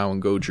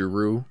Okinawan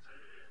Goju-Ryu,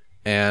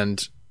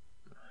 and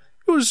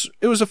it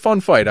was a fun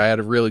fight. I had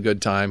a really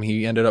good time.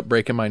 He ended up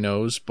breaking my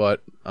nose,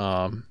 but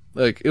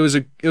it was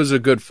a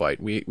good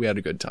fight. We had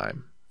a good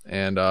time,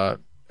 and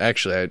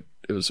actually,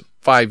 it was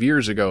 5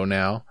 years ago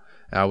now.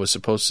 I was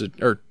supposed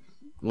to,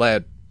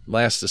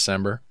 last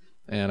December.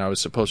 And I was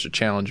supposed to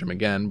challenge him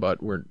again, but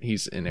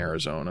he's in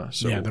Arizona.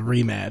 So yeah, the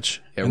rematch.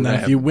 Yeah, and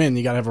then if you win,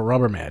 you gotta have a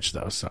rubber match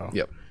though. So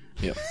Yep.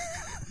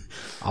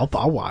 I'll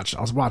watch.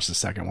 I'll watch the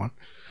second one.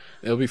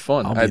 It'll be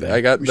fun. I'll be there.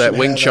 I got We that should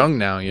Wing have Chun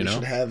now. You We know,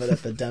 should have it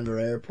at the Denver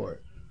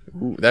airport.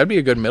 Ooh, that'd be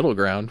a good middle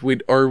ground.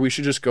 We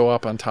should just go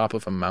up on top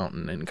of a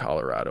mountain in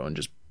Colorado and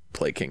just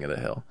play King of the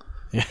Hill.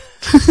 Yeah.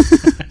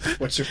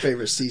 What's your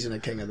favorite season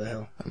of King of the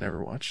Hill? I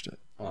never watched it.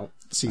 Well,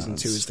 season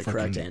 2 is the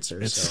correct answer.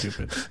 It's so.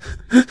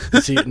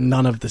 stupid. See,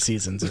 none of the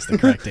seasons is the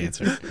correct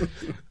answer.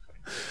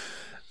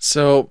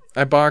 So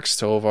I boxed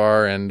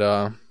Tovar, and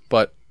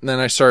but then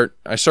I start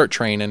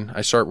training.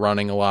 I start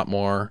running a lot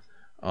more.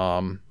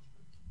 And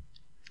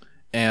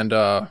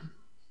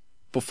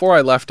before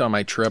I left on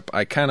my trip,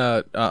 I kind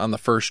of on the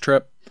first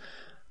trip,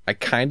 I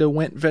kind of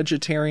went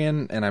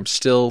vegetarian, and I'm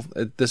still.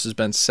 This has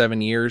been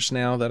 7 years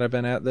now that I've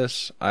been at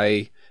this.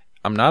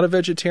 I'm not a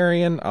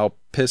vegetarian. I'll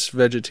piss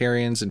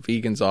vegetarians and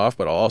vegans off,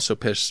 but I'll also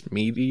piss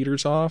meat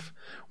eaters off,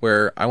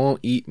 where I won't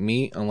eat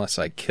meat unless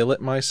I kill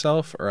it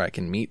myself or I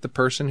can meet the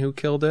person who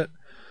killed it,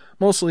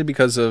 mostly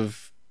because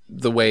of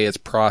the way it's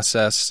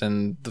processed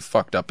and the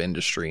fucked up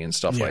industry and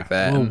stuff like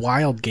that. Well, And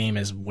wild game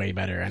is way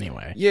better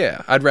anyway.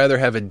 yeah, I'd rather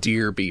have a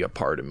deer be a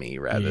part of me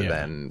rather Yeah.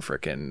 than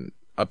frickin'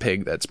 a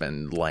pig that's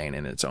been laying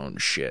in its own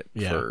shit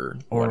for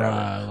Or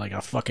whatever. like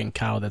a fucking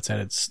cow that's had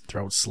its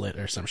throat slit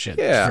or some shit.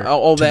 Yeah, for,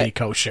 all to that- be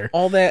kosher.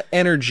 All that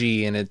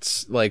energy and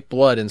its like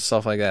blood and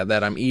stuff like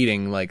that I'm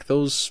eating, like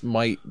those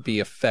might be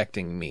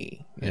affecting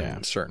me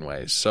in certain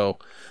ways. So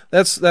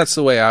that's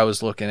the way I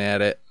was looking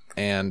at it,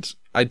 and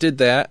I did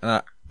that,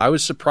 and I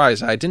was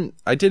surprised. I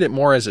did it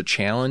more as a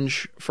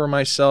challenge for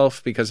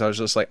myself because I was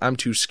just like, I'm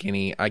too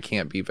skinny. I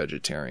can't be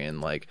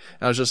vegetarian. Like,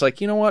 and I was just like,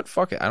 you know what?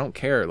 Fuck it. I don't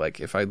care. Like,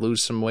 if I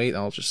lose some weight,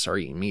 I'll just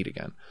start eating meat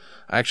again.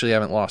 I actually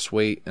haven't lost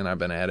weight, and I've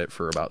been at it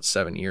for about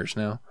 7 years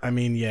now. I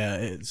mean, yeah,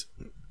 it's.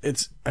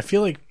 I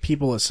feel like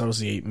people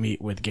associate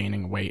meat with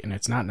gaining weight, and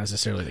it's not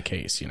necessarily the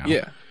case, you know?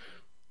 Yeah.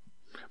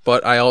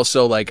 But I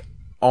also like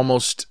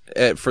almost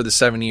for the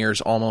 7 years,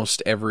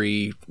 almost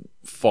every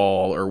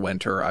fall or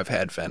winter, I've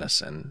had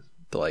venison.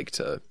 I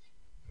don't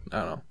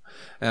know.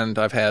 And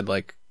I've had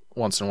like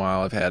once in a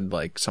while, I've had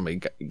like somebody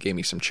gave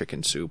me some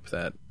chicken soup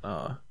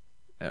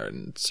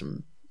and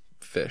some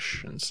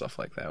fish and stuff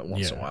like that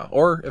once in a while.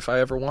 Or if I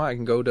ever want, I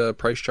can go to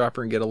Price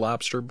Chopper and get a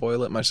lobster,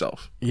 boil it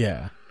myself.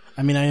 Yeah.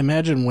 I mean, I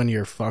imagine when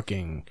you're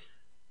fucking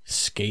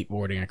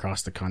skateboarding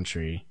across the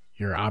country,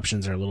 your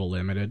options are a little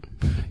limited.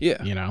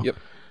 Yeah. You know? Yep.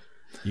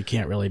 You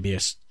can't really be a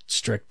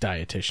strict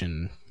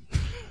dietitian,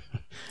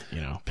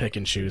 pick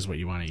and choose what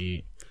you want to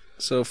eat.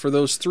 So for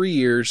those 3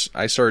 years,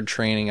 I started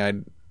training.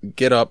 I'd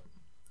get up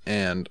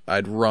and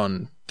I'd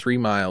run 3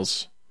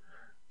 miles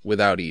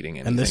without eating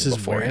anything And this is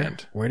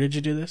beforehand. where did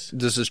you do this?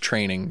 This is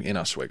training in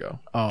Oswego.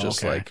 Oh,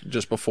 okay.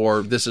 Just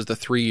before, this is the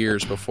 3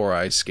 years before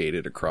I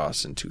skated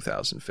across in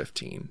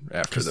 2015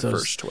 after the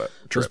first trip.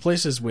 Those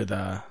places with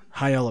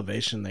high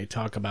elevation, they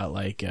talk about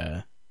like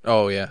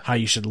Oh, yeah. how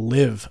you should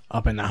live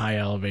up in the high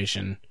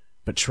elevation,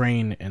 but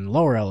train in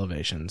lower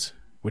elevations,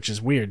 which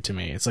is weird to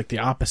me. It's like the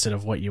opposite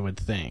of what you would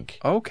think.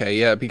 Okay,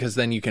 yeah, because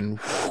then you can...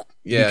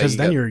 Yeah, because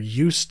then you're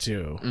used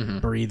to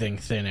breathing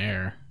thin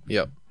air,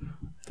 Yep.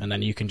 and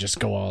then you can just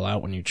go all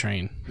out when you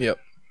train. Yep.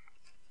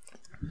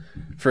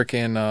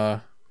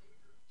 Frickin',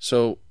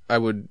 so I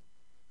would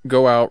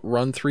go out,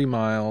 run 3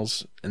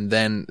 miles, and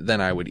then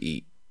I would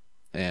eat.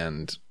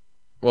 And,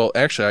 well,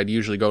 actually, I'd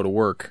usually go to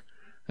work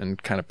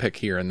and kind of pick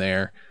here and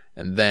there,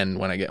 and then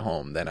when I get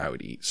home, then I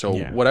would eat. So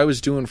what I was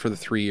doing for the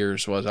 3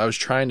 years was I was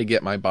trying to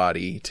get my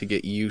body to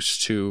get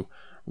used to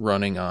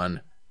running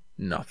on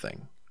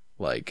nothing.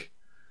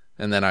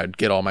 And then I'd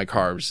get all my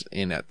carbs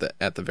in at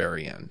the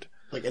very end.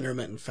 Like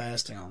intermittent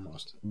fasting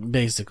almost.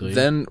 Basically.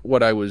 Then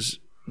when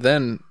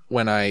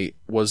I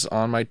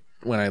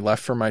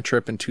left for my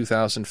trip in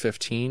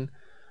 2015,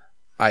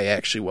 I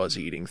actually was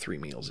eating 3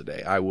 meals a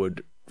day.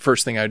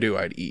 First thing I do,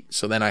 I'd eat.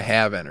 So then I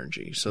have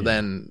energy. So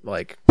then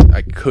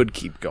I could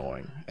keep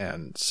going.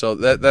 And so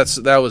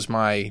that was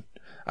my,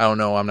 I don't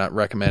know, I'm not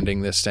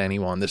recommending this to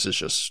anyone. This is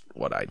just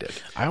what I did.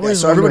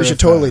 So everybody should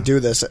totally do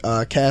this.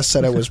 Cass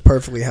said it was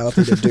perfectly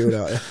healthy to do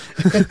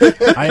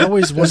it. I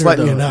always wonder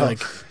letting though,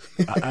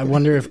 you know. I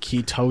wonder if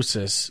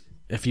ketosis,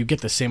 if you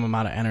get the same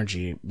amount of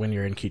energy when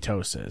you're in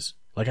ketosis.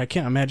 I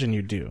can't imagine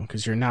you do,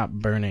 because you're not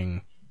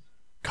burning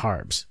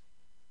carbs.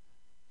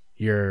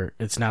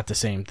 it's not the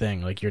same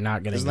thing. Like, you're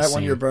not getting Isn't the that same,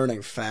 when you're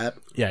burning fat?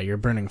 yeah, you're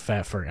burning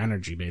fat for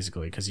energy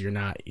basically because you're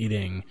not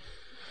eating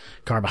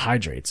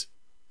carbohydrates.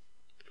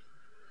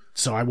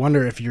 So I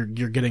wonder if you're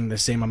getting the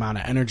same amount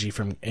of energy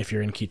from if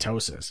you're in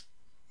ketosis.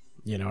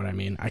 You know what I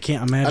mean? I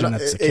can't imagine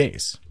that's the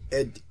case.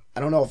 I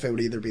don't know if it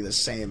would either be the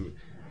same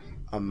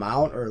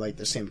amount or like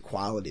the same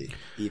quality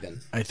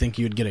even. I think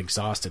you'd get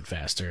exhausted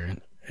faster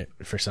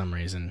for some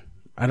reason.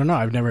 I don't know.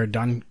 I've never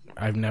done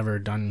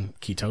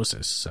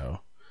ketosis, so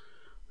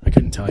I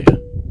couldn't tell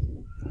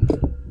you.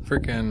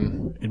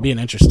 Freaking. It'd be an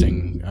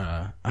interesting.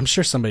 I'm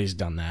sure somebody's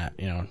done that.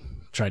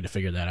 Tried to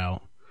figure that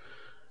out,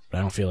 but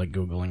I don't feel like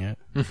Googling it.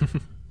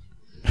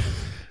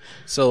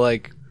 So,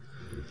 like,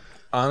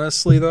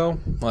 honestly, though,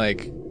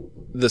 like,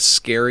 the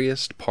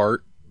scariest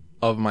part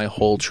of my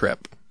whole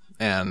trip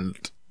and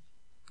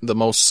the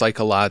most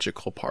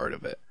psychological part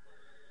of it,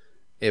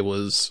 it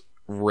was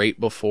right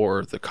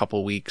before the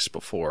couple weeks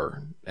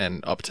before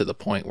and up to the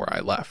point where I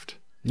left.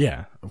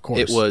 Yeah, of course.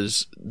 It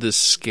was the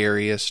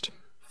scariest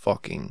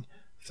fucking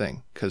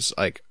thing. Because,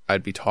 like,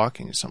 I'd be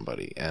talking to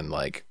somebody and,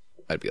 like,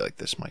 I'd be like,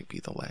 this might be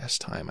the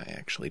last time I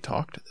actually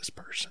talk to this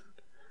person.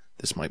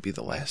 This might be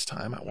the last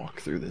time I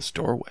walk through this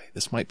doorway.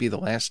 This might be the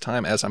last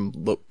time, as I'm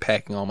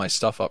packing all my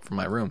stuff up from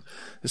my room,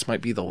 this might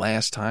be the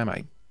last time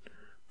I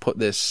put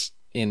this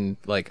in,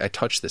 like, I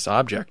touch this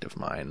object of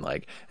mine,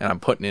 like, and I'm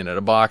putting it in a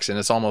box, and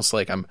it's almost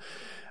like I'm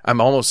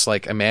almost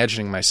like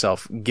imagining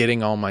myself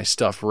getting all my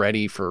stuff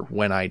ready for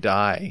when I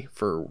die,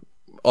 for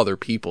other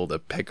people to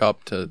pick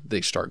up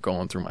they start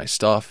going through my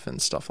stuff and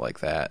stuff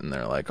like that, and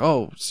they're like,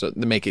 oh, so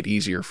to make it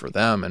easier for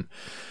them. And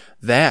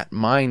that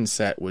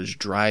mindset was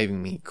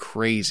driving me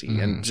crazy.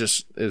 And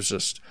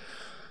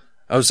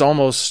I was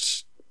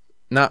almost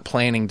not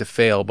planning to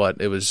fail,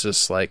 but it was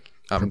just like,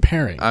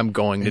 preparing. I'm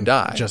going to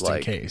die. Just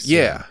like, in case.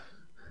 Yeah.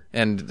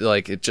 And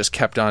like, it just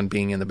kept on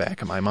being in the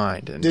back of my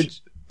mind. And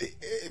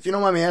if you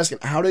don't mind me asking,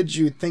 how did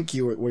you think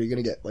were you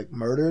going to get, like,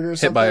 murdered or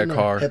something? Hit by a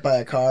car. Hit by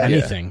a car?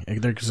 Anything.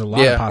 There's a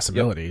lot of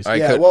possibilities.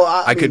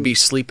 I could be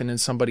sleeping in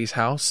somebody's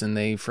house and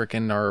they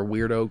freaking are a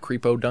weirdo,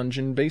 creepo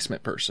dungeon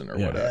basement person or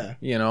whatever.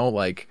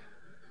 Like,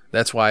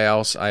 that's why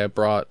I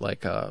brought,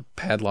 like, a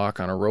padlock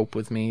on a rope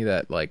with me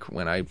that, like,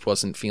 when I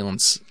wasn't feeling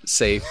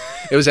safe,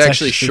 it was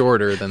actually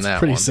shorter than that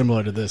pretty one.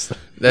 similar to this.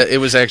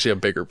 It was actually a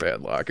bigger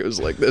padlock. It was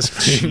like this.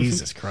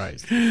 Jesus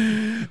Christ.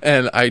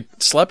 And I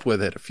slept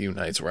with it a few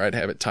nights where I'd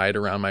have it tied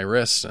around my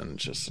wrist, and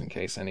just in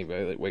case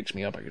anybody that wakes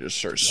me up, I could just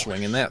start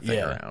swinging that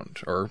thing around,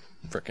 or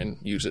frickin'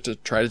 use it to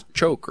try to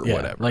choke or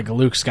whatever. Like a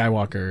Luke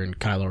Skywalker and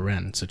Kylo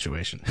Ren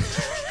situation.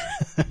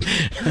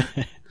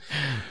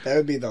 That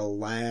would be the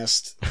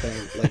last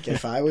thing. Like,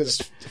 if I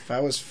was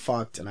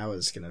fucked and I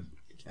was gonna,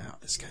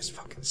 this guy's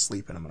fucking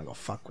sleeping, I'm gonna go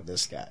fuck with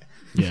this guy.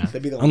 Yeah.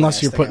 That'd be the unless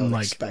last you're thing putting, I would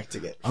like, expect to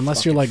get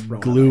unless you're, like,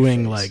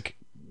 gluing, like,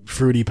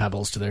 Fruity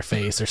Pebbles to their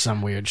face or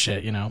some weird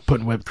shit,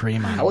 putting whipped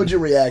cream on. How would you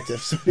react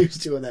if somebody was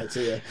doing that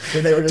to you?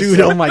 They were just dude,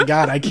 oh my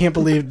god, I can't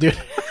believe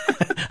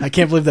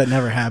that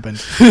never happened.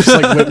 Just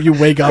like you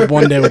wake up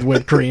one day with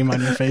whipped cream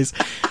on your face,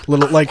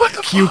 little like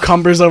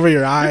cucumbers over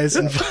your eyes,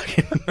 and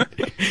fucking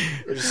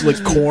just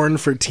like corn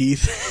for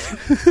teeth.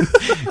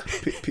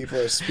 People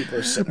are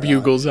sitting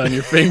bugles on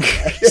your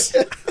fingers,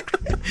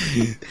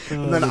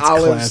 and then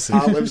olives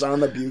on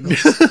the bugles.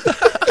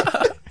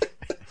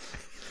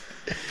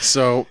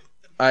 So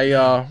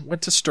I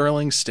went to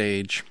Sterling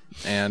Stage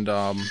and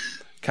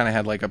kind of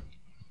had like a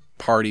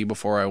party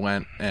before I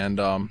went,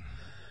 and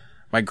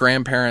my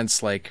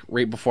grandparents, like,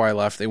 right before I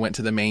left, they went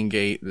to the main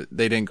gate.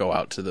 They didn't go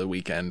out to the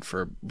weekend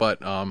but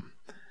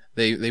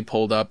they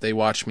pulled up, they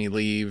watched me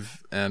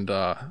leave, and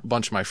a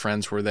bunch of my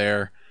friends were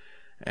there,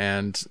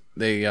 and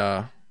they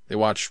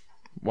watched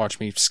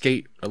me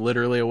skate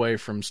literally away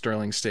from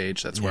Sterling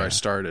Stage. That's where I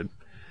started.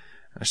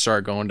 I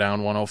started going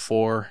down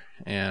 104,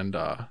 and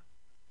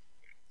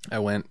I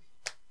went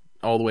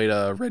all the way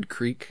to Red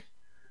Creek,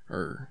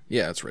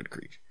 it's Red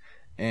Creek,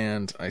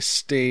 and I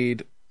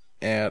stayed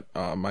at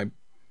my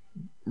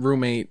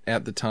roommate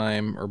at the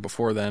time, or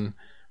before then,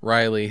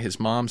 Riley, his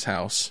mom's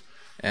house,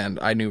 and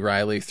I knew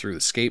Riley through the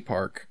skate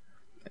park.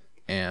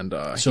 And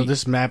so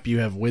this map you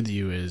have with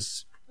you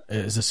is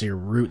this your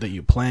route that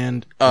you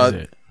planned?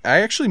 I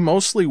actually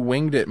mostly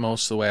winged it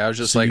most of the way. I was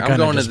just I'm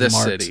going to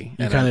this city.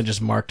 You kind of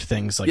just marked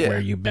things like where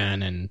you've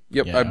been, and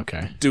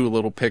I do a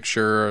little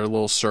picture or a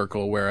little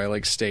circle where I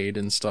like stayed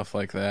and stuff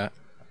like that.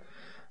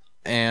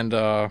 And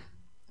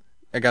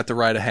I got to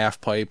ride a half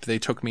pipe. They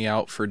took me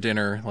out for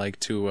dinner, like,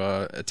 to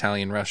a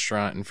Italian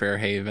restaurant in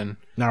Fairhaven.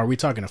 Now, are we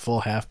talking a full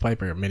half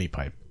pipe or a mini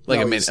pipe?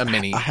 Like a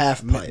mini, a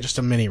half pipe, just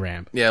a mini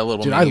ramp. Yeah, a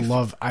little. Dude, mini.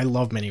 I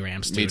love mini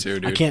ramps. Dude. Me too,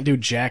 dude. I can't do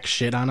jack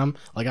shit on them.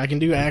 Like, I can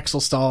do axle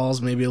stalls,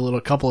 maybe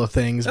a couple of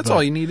things. That's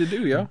all you need to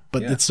do, yo.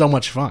 But it's so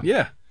much fun.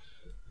 Yeah.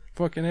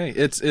 Fucking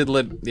hey,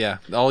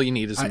 all you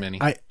need is a mini.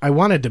 I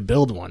wanted to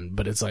build one,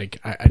 but it's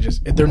like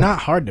they're not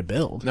hard to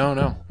build.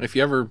 No. If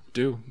you ever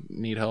do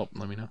need help,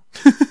 let me know.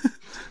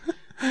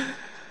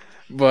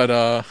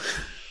 But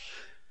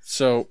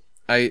so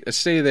I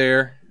stay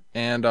there,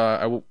 and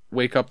I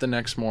wake up the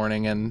next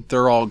morning, and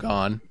they're all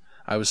gone.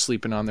 I was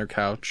sleeping on their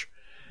couch,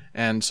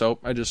 And so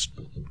I just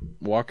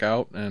walk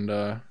out and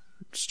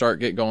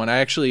get going. I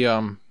actually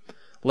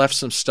left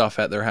some stuff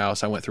at their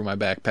house. I went through my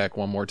backpack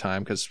one more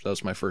time because that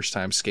was my first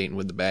time skating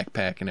with the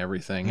backpack and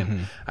everything.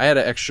 And I had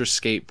an extra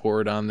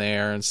skateboard on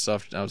there and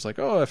stuff. I was like,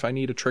 oh, if I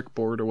need a trick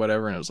board or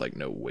whatever. And it was like,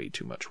 no, way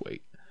too much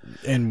weight.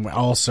 And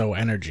also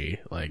energy,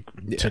 like,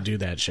 to do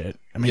that shit.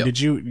 I mean, Yep.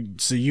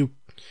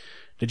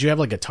 did you have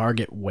like a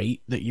target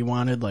weight that you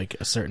wanted, like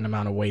a certain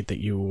amount of weight that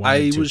you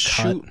wanted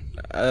to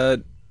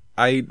cut?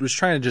 I was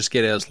trying to just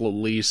get it as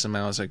least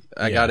amount. I was like,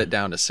 I got it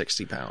down to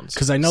 60 pounds.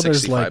 'Cause I know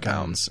there's 65 like,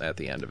 pounds at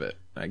the end of it.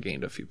 I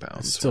gained a few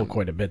pounds. Still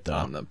quite a bit though.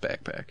 On the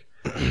backpack.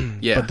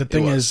 Yeah. But the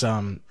thing is,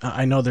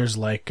 I know there's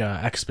like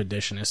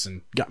expeditionists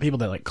and got people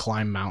that like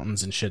climb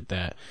mountains and shit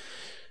that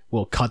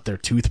will cut their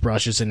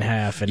toothbrushes in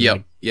half and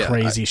like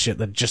crazy shit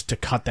that just to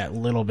cut that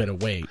little bit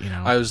of weight, you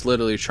know. I was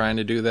literally trying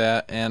to do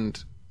that,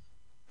 and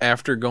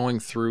after going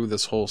through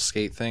this whole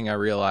skate thing, I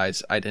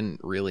realized I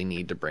didn't really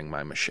need to bring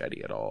my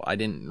machete at all. I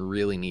didn't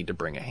really need to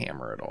bring a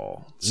hammer at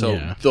all.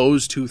 So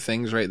those two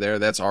things right there,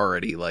 that's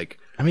already like,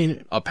 I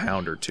mean, a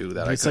pound or two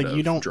that it's like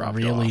you don't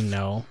really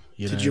know.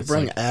 Did you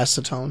bring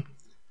acetone?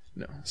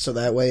 No. So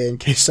that way, in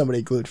case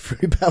somebody glued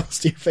Fruity Pebbles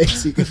to your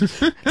face, you can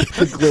get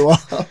the glue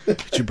off.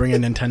 Did you bring a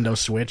Nintendo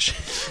Switch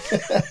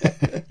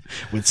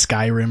with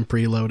Skyrim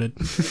preloaded?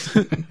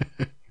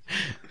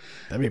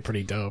 That'd be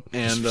pretty dope.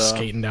 And just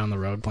skating down the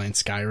road playing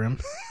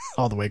Skyrim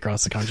all the way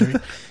across the country,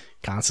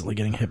 constantly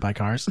getting hit by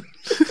cars.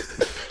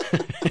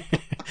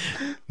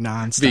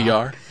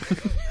 Non-stop.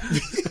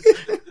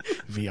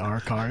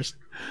 VR cars.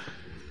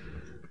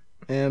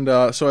 And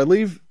so I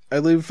leave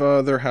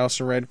their house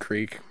in Red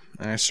Creek,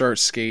 and I start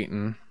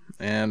skating,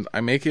 and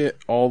I make it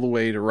all the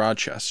way to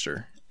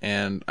Rochester.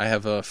 And I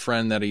have a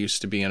friend that I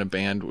used to be in a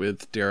band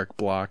with, Derek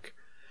Block,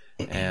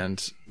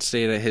 and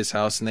stayed at his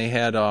house. And they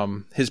had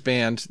his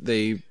band.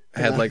 They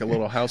had like a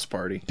little house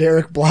party.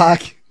 Derek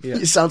Block. Yeah.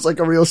 He sounds like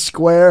a real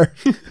square.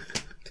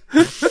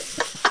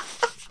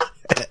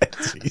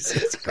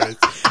 Jesus Christ!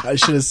 I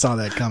should have saw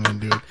that coming,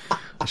 dude.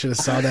 I should have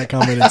saw that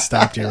coming and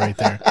stopped you right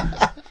there.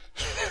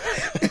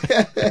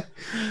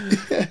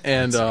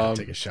 And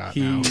take a shot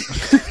now.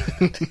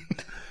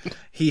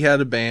 He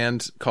had a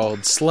band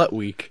called Slut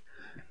Week,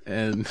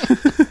 and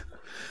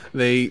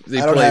they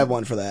I don't have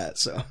one for that,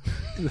 so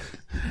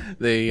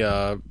they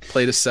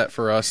played a set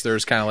for us. There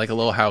was kind of like a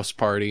little house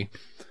party.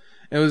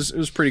 It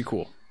was pretty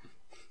cool.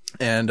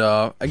 And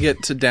I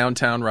get to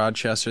downtown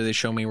Rochester. They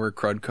show me where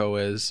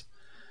Crudco is,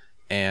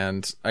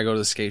 and I go to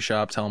the skate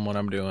shop, tell them what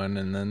I'm doing,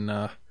 and then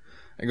I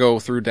go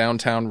through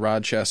downtown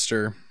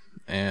Rochester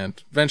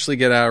and eventually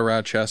get out of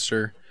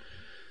Rochester.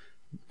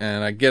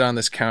 And I get on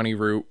this county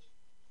route,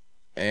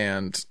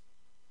 and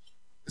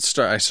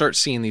I start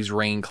seeing these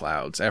rain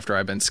clouds after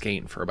I've been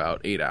skating for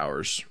about 8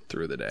 hours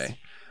through the day.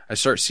 I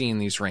start seeing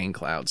these rain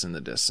clouds in the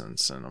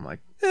distance, and I'm like,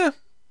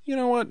 you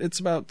know what? It's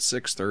about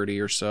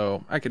 6:30 or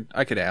so. I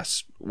could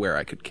ask where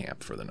I could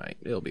camp for the night.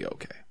 It'll be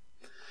okay.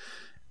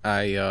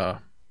 I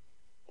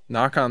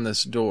knock on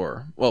this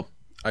door. Well,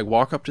 I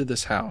walk up to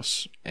this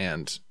house,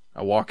 and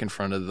I walk in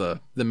front of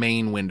the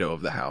main window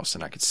of the house,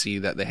 and I could see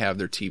that they have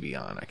their TV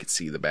on. I could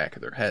see the back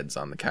of their heads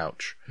on the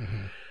couch.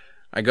 Mm-hmm.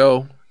 I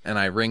go, and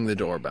I ring the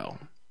doorbell.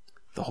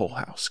 The whole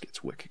house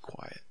gets wicked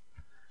quiet.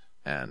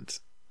 And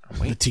I'm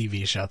waiting. The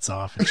TV shuts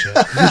off and shit.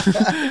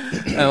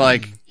 And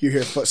like, you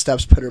hear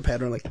footsteps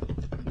pitter-pattering, like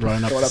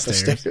running up the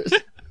stairs.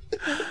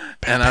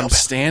 And I'm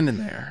standing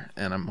there,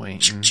 and I'm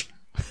waiting.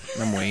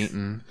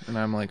 And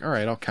I'm like, all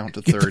right, I'll count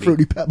to 30. Get the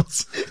Fruity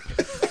Pebbles.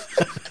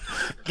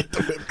 Get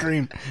the whipped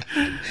cream.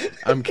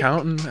 I'm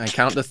counting. I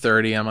count to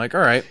 30. I'm like,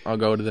 all right, I'll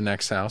go to the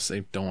next house. They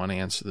don't want to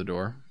answer the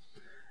door.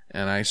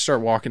 And I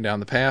start walking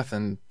down the path,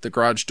 and the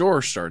garage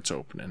door starts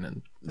opening,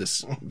 and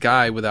this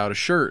guy without a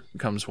shirt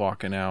comes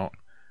walking out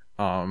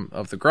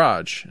of the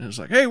garage. And it's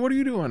like, hey, what are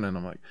you doing? And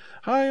I'm like,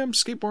 hi, I'm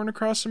skateboarding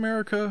across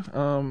America.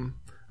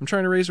 I'm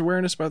trying to raise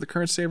awareness about the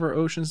current state of our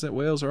oceans, that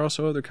whales are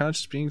also other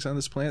conscious beings on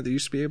this planet that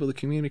used to be able to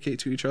communicate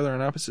to each other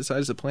on opposite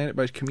sides of the planet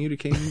by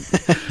communicating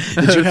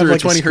through a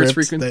 20 hertz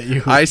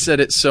frequency. I said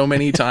it so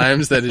many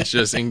times that it's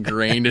just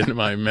ingrained into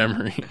my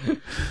memory.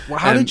 Well,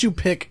 how did you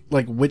pick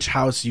like which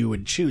house you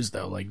would choose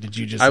though? Like, did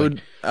you just? You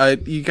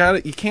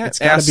can't it's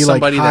gotta ask be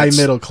somebody like high that's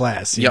middle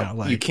class. You know,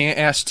 like, you can't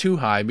ask too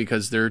high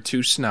because they're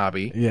too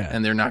snobby. Yeah.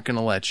 And they're not going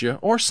to let you.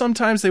 Or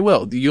sometimes they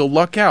will. You'll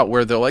luck out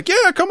where they're like,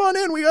 yeah, come on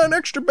in. We got an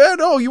extra bed.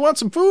 Oh, you want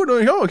some food?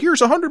 Oh,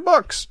 here's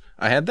 $100.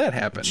 I had that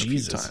happen a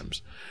few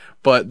times.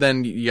 But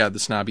then you got the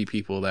snobby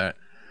people that.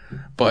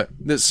 But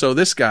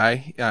this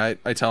guy,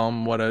 I tell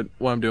him what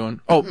I'm doing.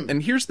 Oh,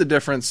 and here's the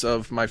difference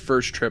of my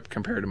first trip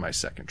compared to my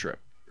second trip.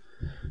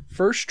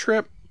 First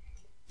trip,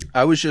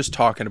 I was just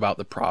talking about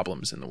the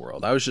problems in the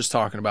world. I was just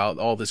talking about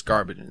all this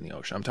garbage in the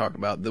ocean. I'm talking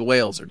about the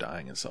whales are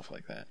dying and stuff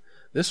like that.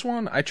 This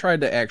one, I tried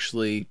to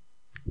actually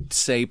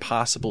say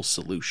possible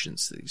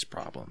solutions to these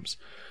problems.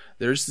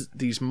 there's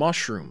these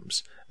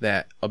mushrooms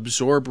that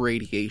absorb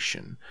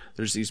radiation.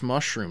 There's these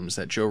mushrooms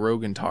that Joe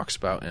Rogan talks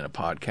about in a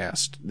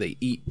podcast. They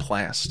eat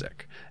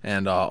plastic.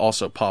 And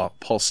also Paul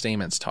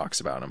Stamets talks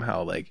about them,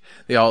 how like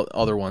the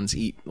other ones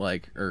eat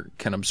like, or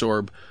can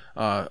absorb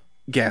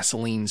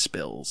gasoline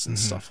spills and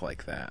stuff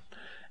like that.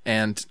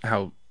 And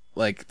how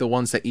like the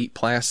ones that eat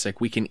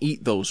plastic, we can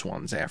eat those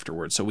ones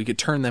afterwards, so we could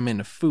turn them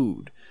into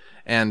food.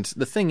 And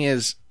the thing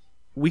is,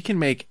 we can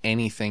make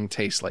anything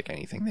taste like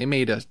anything. They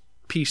made a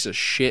piece of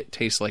shit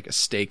taste like a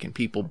steak, and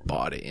people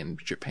bought it in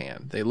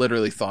Japan. They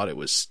literally thought it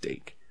was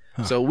steak.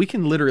 So we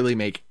can literally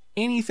make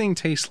anything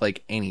taste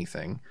like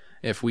anything.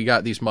 If we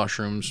got these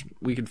mushrooms,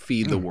 we could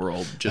feed the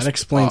world. Just that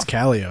explains off.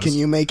 Calios. Can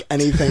you make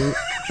anything?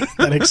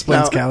 That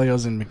explains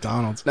Calios in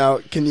McDonald's. Now,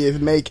 can you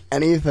make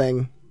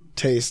anything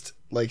taste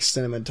like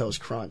Cinnamon Toast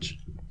Crunch?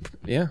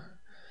 Yeah.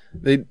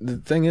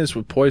 The thing is,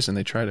 with poison,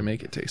 they try to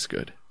make it taste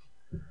good.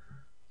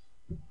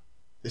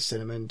 Is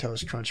Cinnamon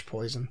Toast Crunch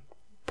poison?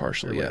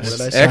 Partially, What yes.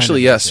 did I say?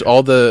 Actually, yes.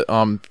 All the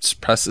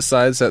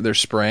pesticides that they're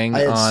spraying I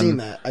had seen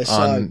that. I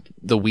saw on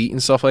the wheat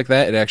and stuff like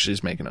that, it actually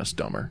is making us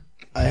dumber.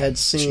 I had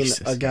seen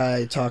Jesus. a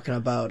guy talking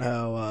about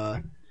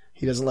how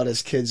he doesn't let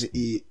his kids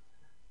eat,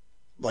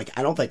 like,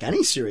 I don't think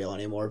any cereal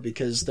anymore,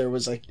 because there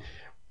was like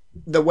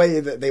the way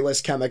that they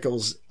list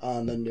chemicals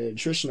on the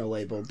nutritional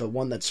label. The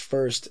one that's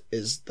first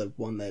is the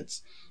one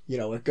that's, you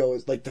know, it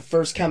goes like the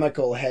first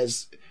chemical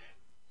is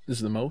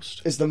the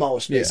most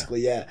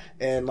basically, yeah.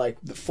 And like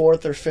the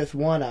fourth or fifth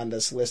one on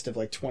this list of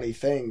like 20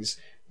 things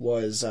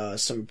was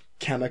some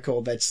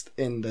chemical that's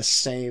in the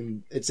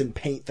same. It's in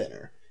paint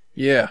thinner.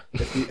 Yeah.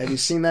 Have you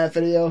seen that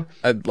video?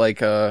 I'd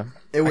like I'm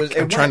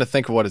trying to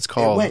think of what it's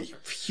called. It went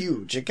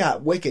huge. It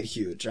got wicked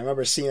huge. I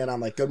remember seeing it on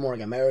like Good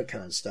Morning America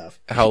and stuff.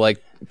 How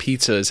like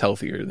pizza is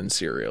healthier than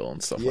cereal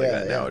and stuff like Yeah,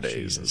 that yeah,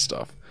 nowadays and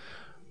stuff.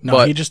 No,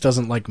 But- he just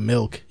doesn't like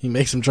milk. He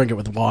makes them drink it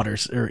with water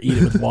or eat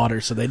it with water,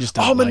 so they just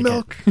don't Almond like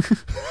milk.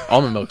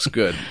 Almond milk's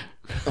good.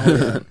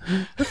 it.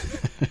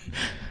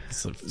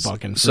 It's like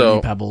fucking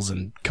Fruity Pebbles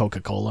and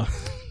Coca-Cola.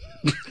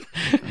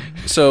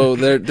 So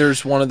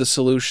there's one of the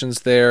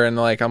solutions there, and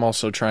like I'm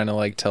also trying to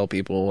like tell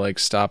people like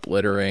stop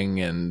littering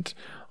and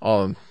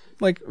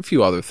like a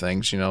few other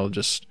things, you know,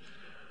 just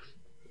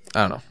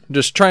I don't know.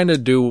 Just trying to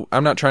do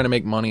I'm not trying to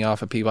make money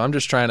off of people. I'm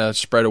just trying to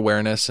spread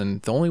awareness,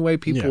 and the only way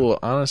people will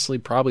honestly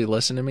probably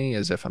listen to me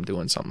is if I'm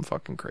doing something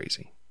fucking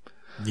crazy.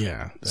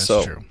 Yeah, that's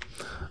So- true.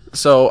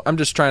 So I'm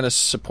just trying to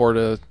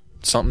support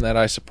something that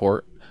I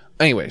support.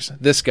 Anyways,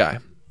 this guy,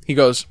 he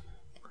goes,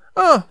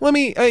 "Oh, let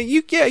me.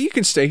 You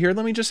can stay here.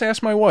 Let me just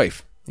ask my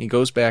wife." He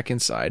goes back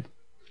inside.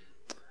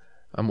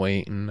 I'm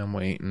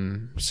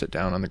waiting. Sit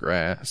down on the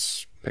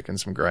grass, picking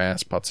some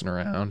grass, putzing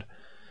around,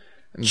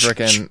 and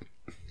frickin'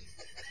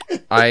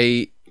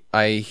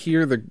 I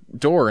hear the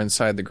door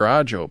inside the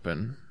garage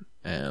open,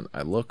 and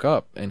I look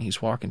up, and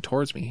he's walking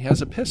towards me. He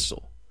has a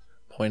pistol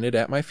pointed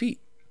at my feet.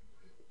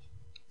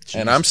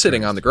 And I'm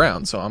sitting on the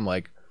ground, so I'm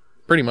like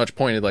pretty much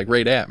pointed like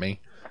right at me.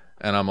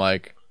 And I'm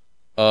like,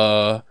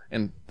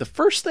 and the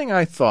first thing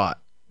I thought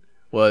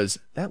was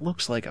that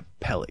looks like a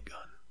pellet gun.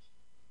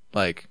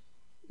 Like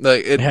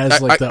It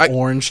has like the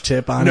orange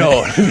tip on it.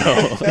 No.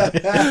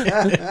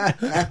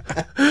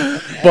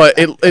 But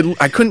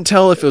I couldn't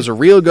tell if it was a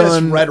real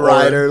gun. Red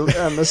Ryder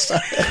on the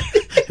side.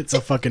 It's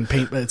a fucking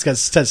paint. It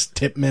says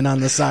Tipman on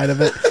the side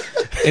of it.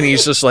 And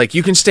he's just like,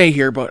 "You can stay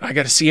here, but I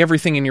got to see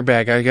everything in your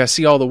bag. I got to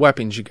see all the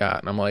weapons you got."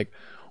 And I'm like,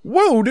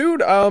 "Whoa,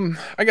 dude!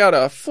 I got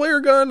a flare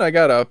gun. I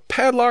got a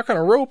padlock on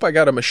a rope. I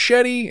got a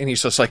machete." And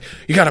he's just like,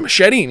 "You got a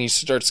machete?" And he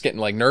starts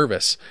getting like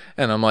nervous.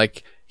 And I'm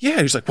like,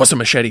 "Yeah." He's like, "What's a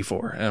machete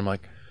for?" And I'm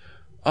like,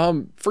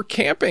 for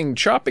camping,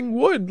 chopping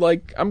wood.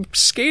 Like I'm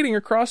skating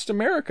across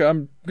America.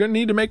 I'm gonna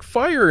need to make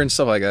fire and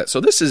stuff like that."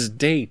 So this is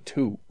day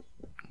 2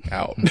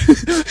 out.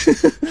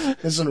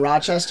 This is in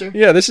Rochester?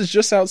 Yeah, this is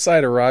just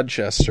outside of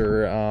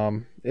Rochester.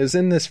 It was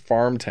in this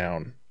farm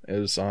town. It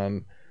was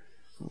on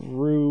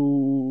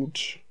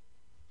Route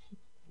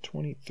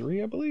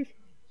 23, I believe.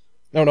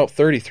 No,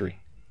 33.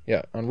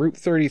 Yeah, on Route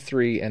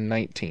 33 and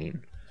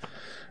 19.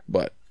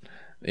 But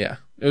yeah,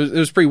 it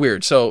was pretty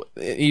weird. So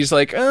he's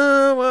like,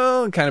 "Oh,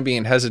 well," kind of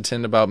being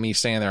hesitant about me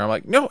staying there. I'm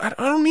like, "No, I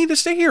don't need to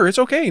stay here. It's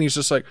okay." And he's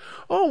just like,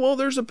 "Oh, well,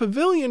 there's a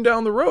pavilion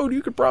down the road.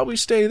 You could probably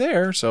stay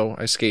there." So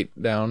I skate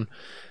down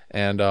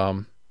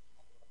and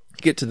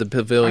get to the I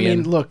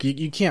pavilion. mean, look,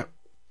 you can't,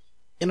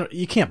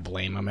 you can't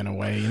blame him in a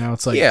way. You know,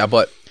 it's like, Yeah,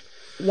 but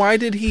why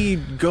did he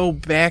go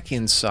back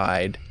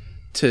inside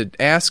to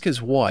ask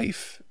his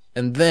wife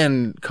and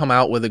then come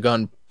out with a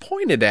gun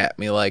pointed at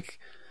me like,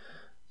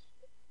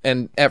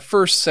 and at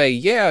first say,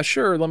 "Yeah,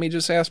 sure, let me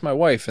just ask my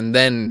wife," and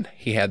then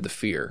he had the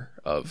fear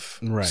of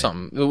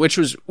something, which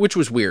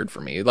was weird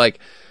for me. Like,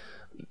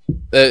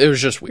 it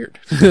was just weird.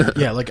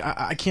 yeah, like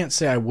I can't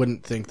say I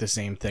wouldn't think the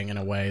same thing in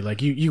a way.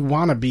 Like you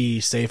want to be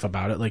safe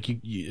about it. Like you,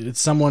 it's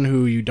someone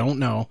who you don't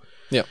know.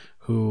 Yep.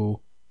 Who,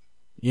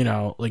 you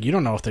know, like you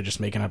don't know if they're just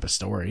making up a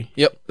story.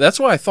 Yep. That's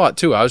what I thought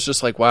too. I was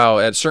just like, wow,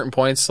 at certain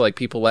points, like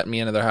people let me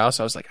into their house.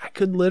 I was like, I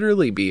could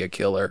literally be a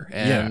killer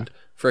and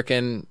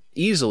frickin'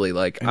 easily.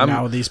 Like And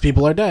now these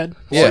people are dead.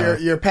 Yeah.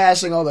 Well, you're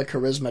passing all the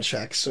charisma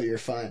checks, so you're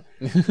fine.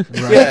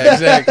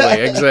 yeah,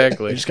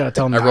 exactly. You just gotta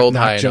tell I rolled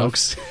high knock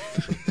jokes.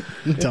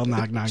 Tell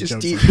knock Just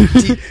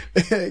jokes.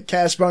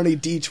 Cash Money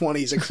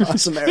D20s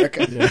across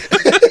America.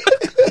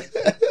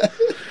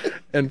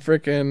 And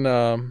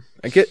frickin'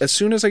 as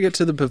soon as I get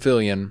to the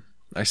pavilion,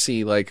 I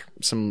see like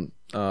some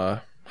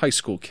high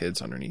school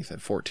kids underneath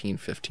at 14,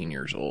 15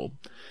 years old.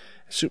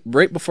 So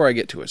right before I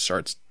get to it,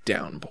 starts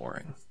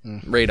downpouring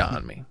right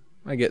on me.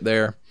 I get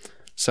there,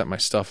 set my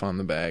stuff on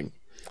the bag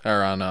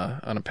or on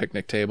a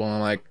picnic table, and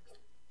I'm like,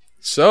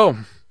 "So,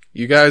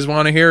 you guys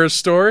want to hear a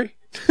story?"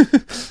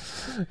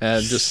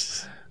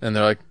 and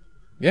they're like,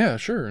 "Yeah,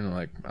 sure." And I'm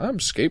like, "I'm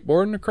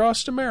skateboarding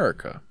across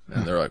America."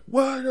 And they're like,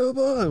 "What?"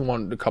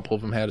 And a couple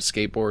of them had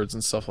skateboards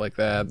and stuff like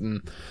that,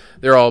 and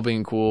they're all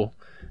being cool.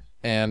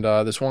 And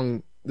this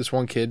one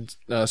kid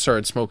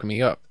started smoking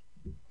me up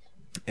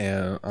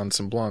and on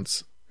some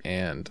blunts,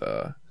 and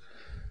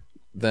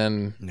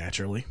then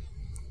Naturally.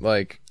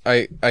 like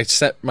I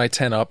set my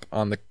tent up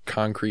on the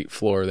concrete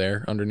floor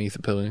there underneath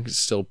the pavilion. It's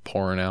still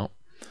pouring out,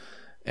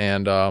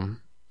 and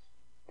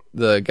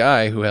the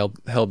guy who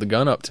held the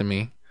gun up to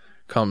me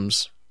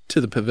comes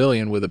to the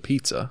pavilion with a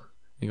pizza.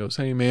 He goes,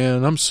 "Hey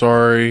man, I'm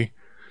sorry.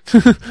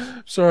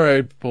 Sorry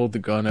I pulled the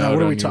gun out."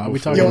 What are we on talking? you We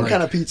before." talking? What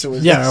kind of pizza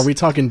was Yeah, this? are we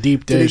talking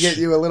deep Did he dish? get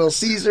you a Little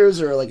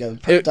Caesars or like a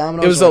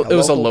Domino's? It was or like it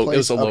was a local it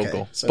was a place? local,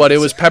 Okay, so but it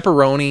was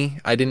pepperoni.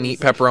 I didn't eat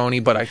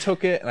pepperoni, but I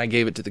took it and I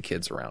gave it to the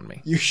kids around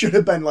me. You should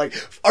have been like,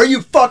 "Are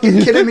you fucking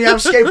kidding me? I'm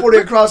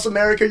skateboarding across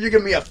America. You're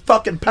giving me a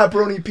fucking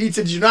pepperoni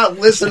pizza. Did you not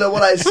listen to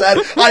what I said?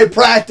 I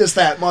practiced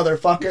that,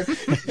 motherfucker."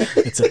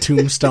 It's a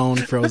Tombstone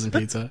frozen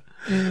pizza.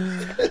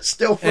 It's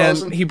still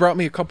frozen. And he brought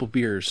me a couple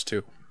beers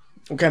too.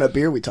 What kind of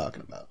beer are we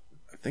talking about?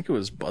 I think it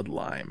was Bud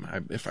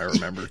Lime, if I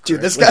remember.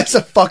 Dude, this correctly. guy's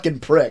a fucking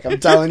prick. I'm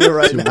telling you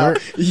right now.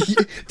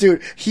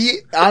 He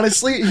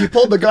honestly, he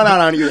pulled the gun out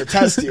on you to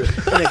test you.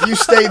 And if you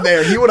stayed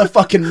there, he would have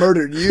fucking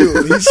murdered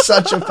you. He's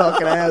such a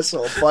fucking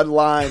asshole. Bud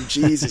Lime,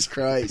 Jesus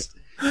Christ.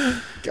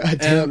 God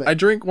damn And it. I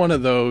drink one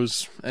of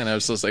those, and I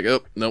was just like,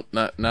 "Oh, nope,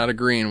 not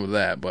agreeing with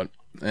that." But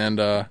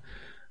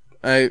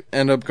I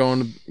end up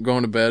going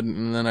to bed,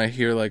 and then I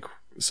hear like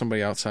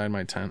somebody outside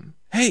my tent.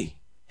 Hey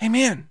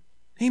man,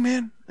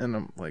 and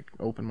I'm like,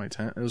 open my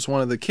tent. It was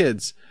one of the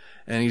kids,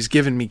 and he's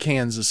giving me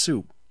cans of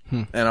soup,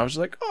 and I was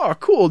like, "Oh,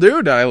 cool,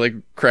 dude!" And I like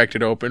cracked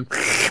it open,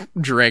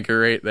 drank it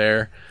right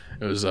there.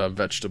 It was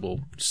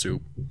vegetable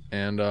soup,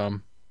 and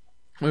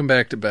went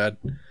back to bed,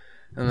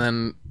 and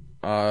then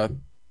I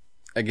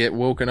get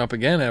woken up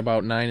again at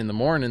about 9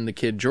 a.m. The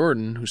kid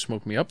Jordan, who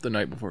smoked me up the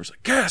night before, was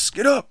like, "Cass,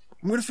 get up!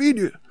 I'm gonna feed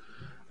you."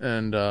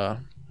 And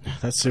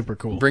That's super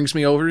cool. brings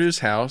me over to his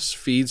house,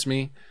 feeds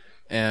me,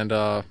 and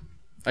I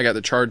got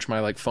to charge my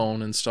like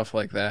phone and stuff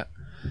like that,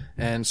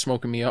 and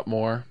smoking me up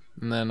more.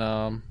 And then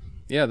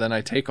then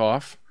I take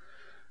off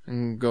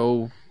and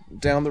go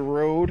down the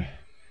road.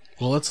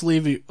 Well, let's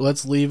leave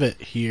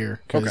it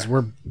here because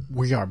Okay.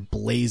 we are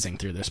blazing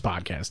through this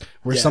podcast.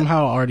 We're Yeah.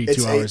 somehow already It's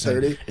 2 hours in.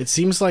 8:30. It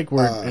seems like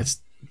it's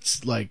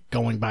like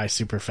going by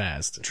super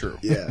fast. True.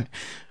 Yeah.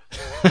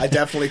 I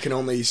definitely can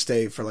only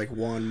stay for like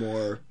one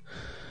more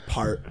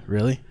part.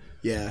 Really?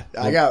 Yeah.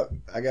 I got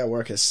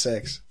work at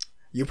 6.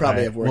 You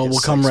probably have work Well, at we'll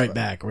 6. come right but-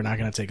 back. We're not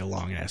going to take a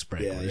long ass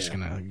break. Yeah, We're just yeah.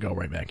 going to go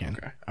right back in.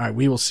 All right,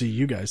 we will see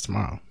you guys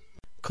tomorrow.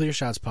 Clear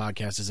Shots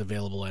Podcast is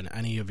available on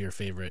any of your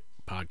favorite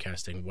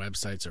podcasting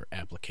websites or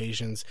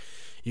applications.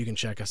 You can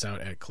check us out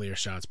at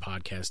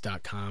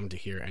clearshotspodcast.com to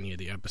hear any of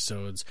the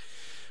episodes.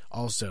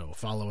 Also,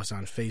 follow us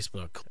on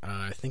Facebook.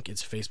 I think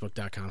it's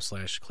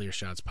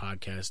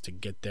facebook.com/clearshotspodcast to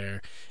get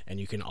there. And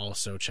you can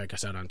also check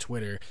us out on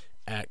Twitter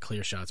at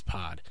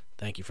clearshotspod.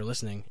 Thank you for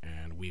listening,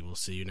 and we will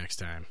see you next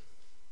time.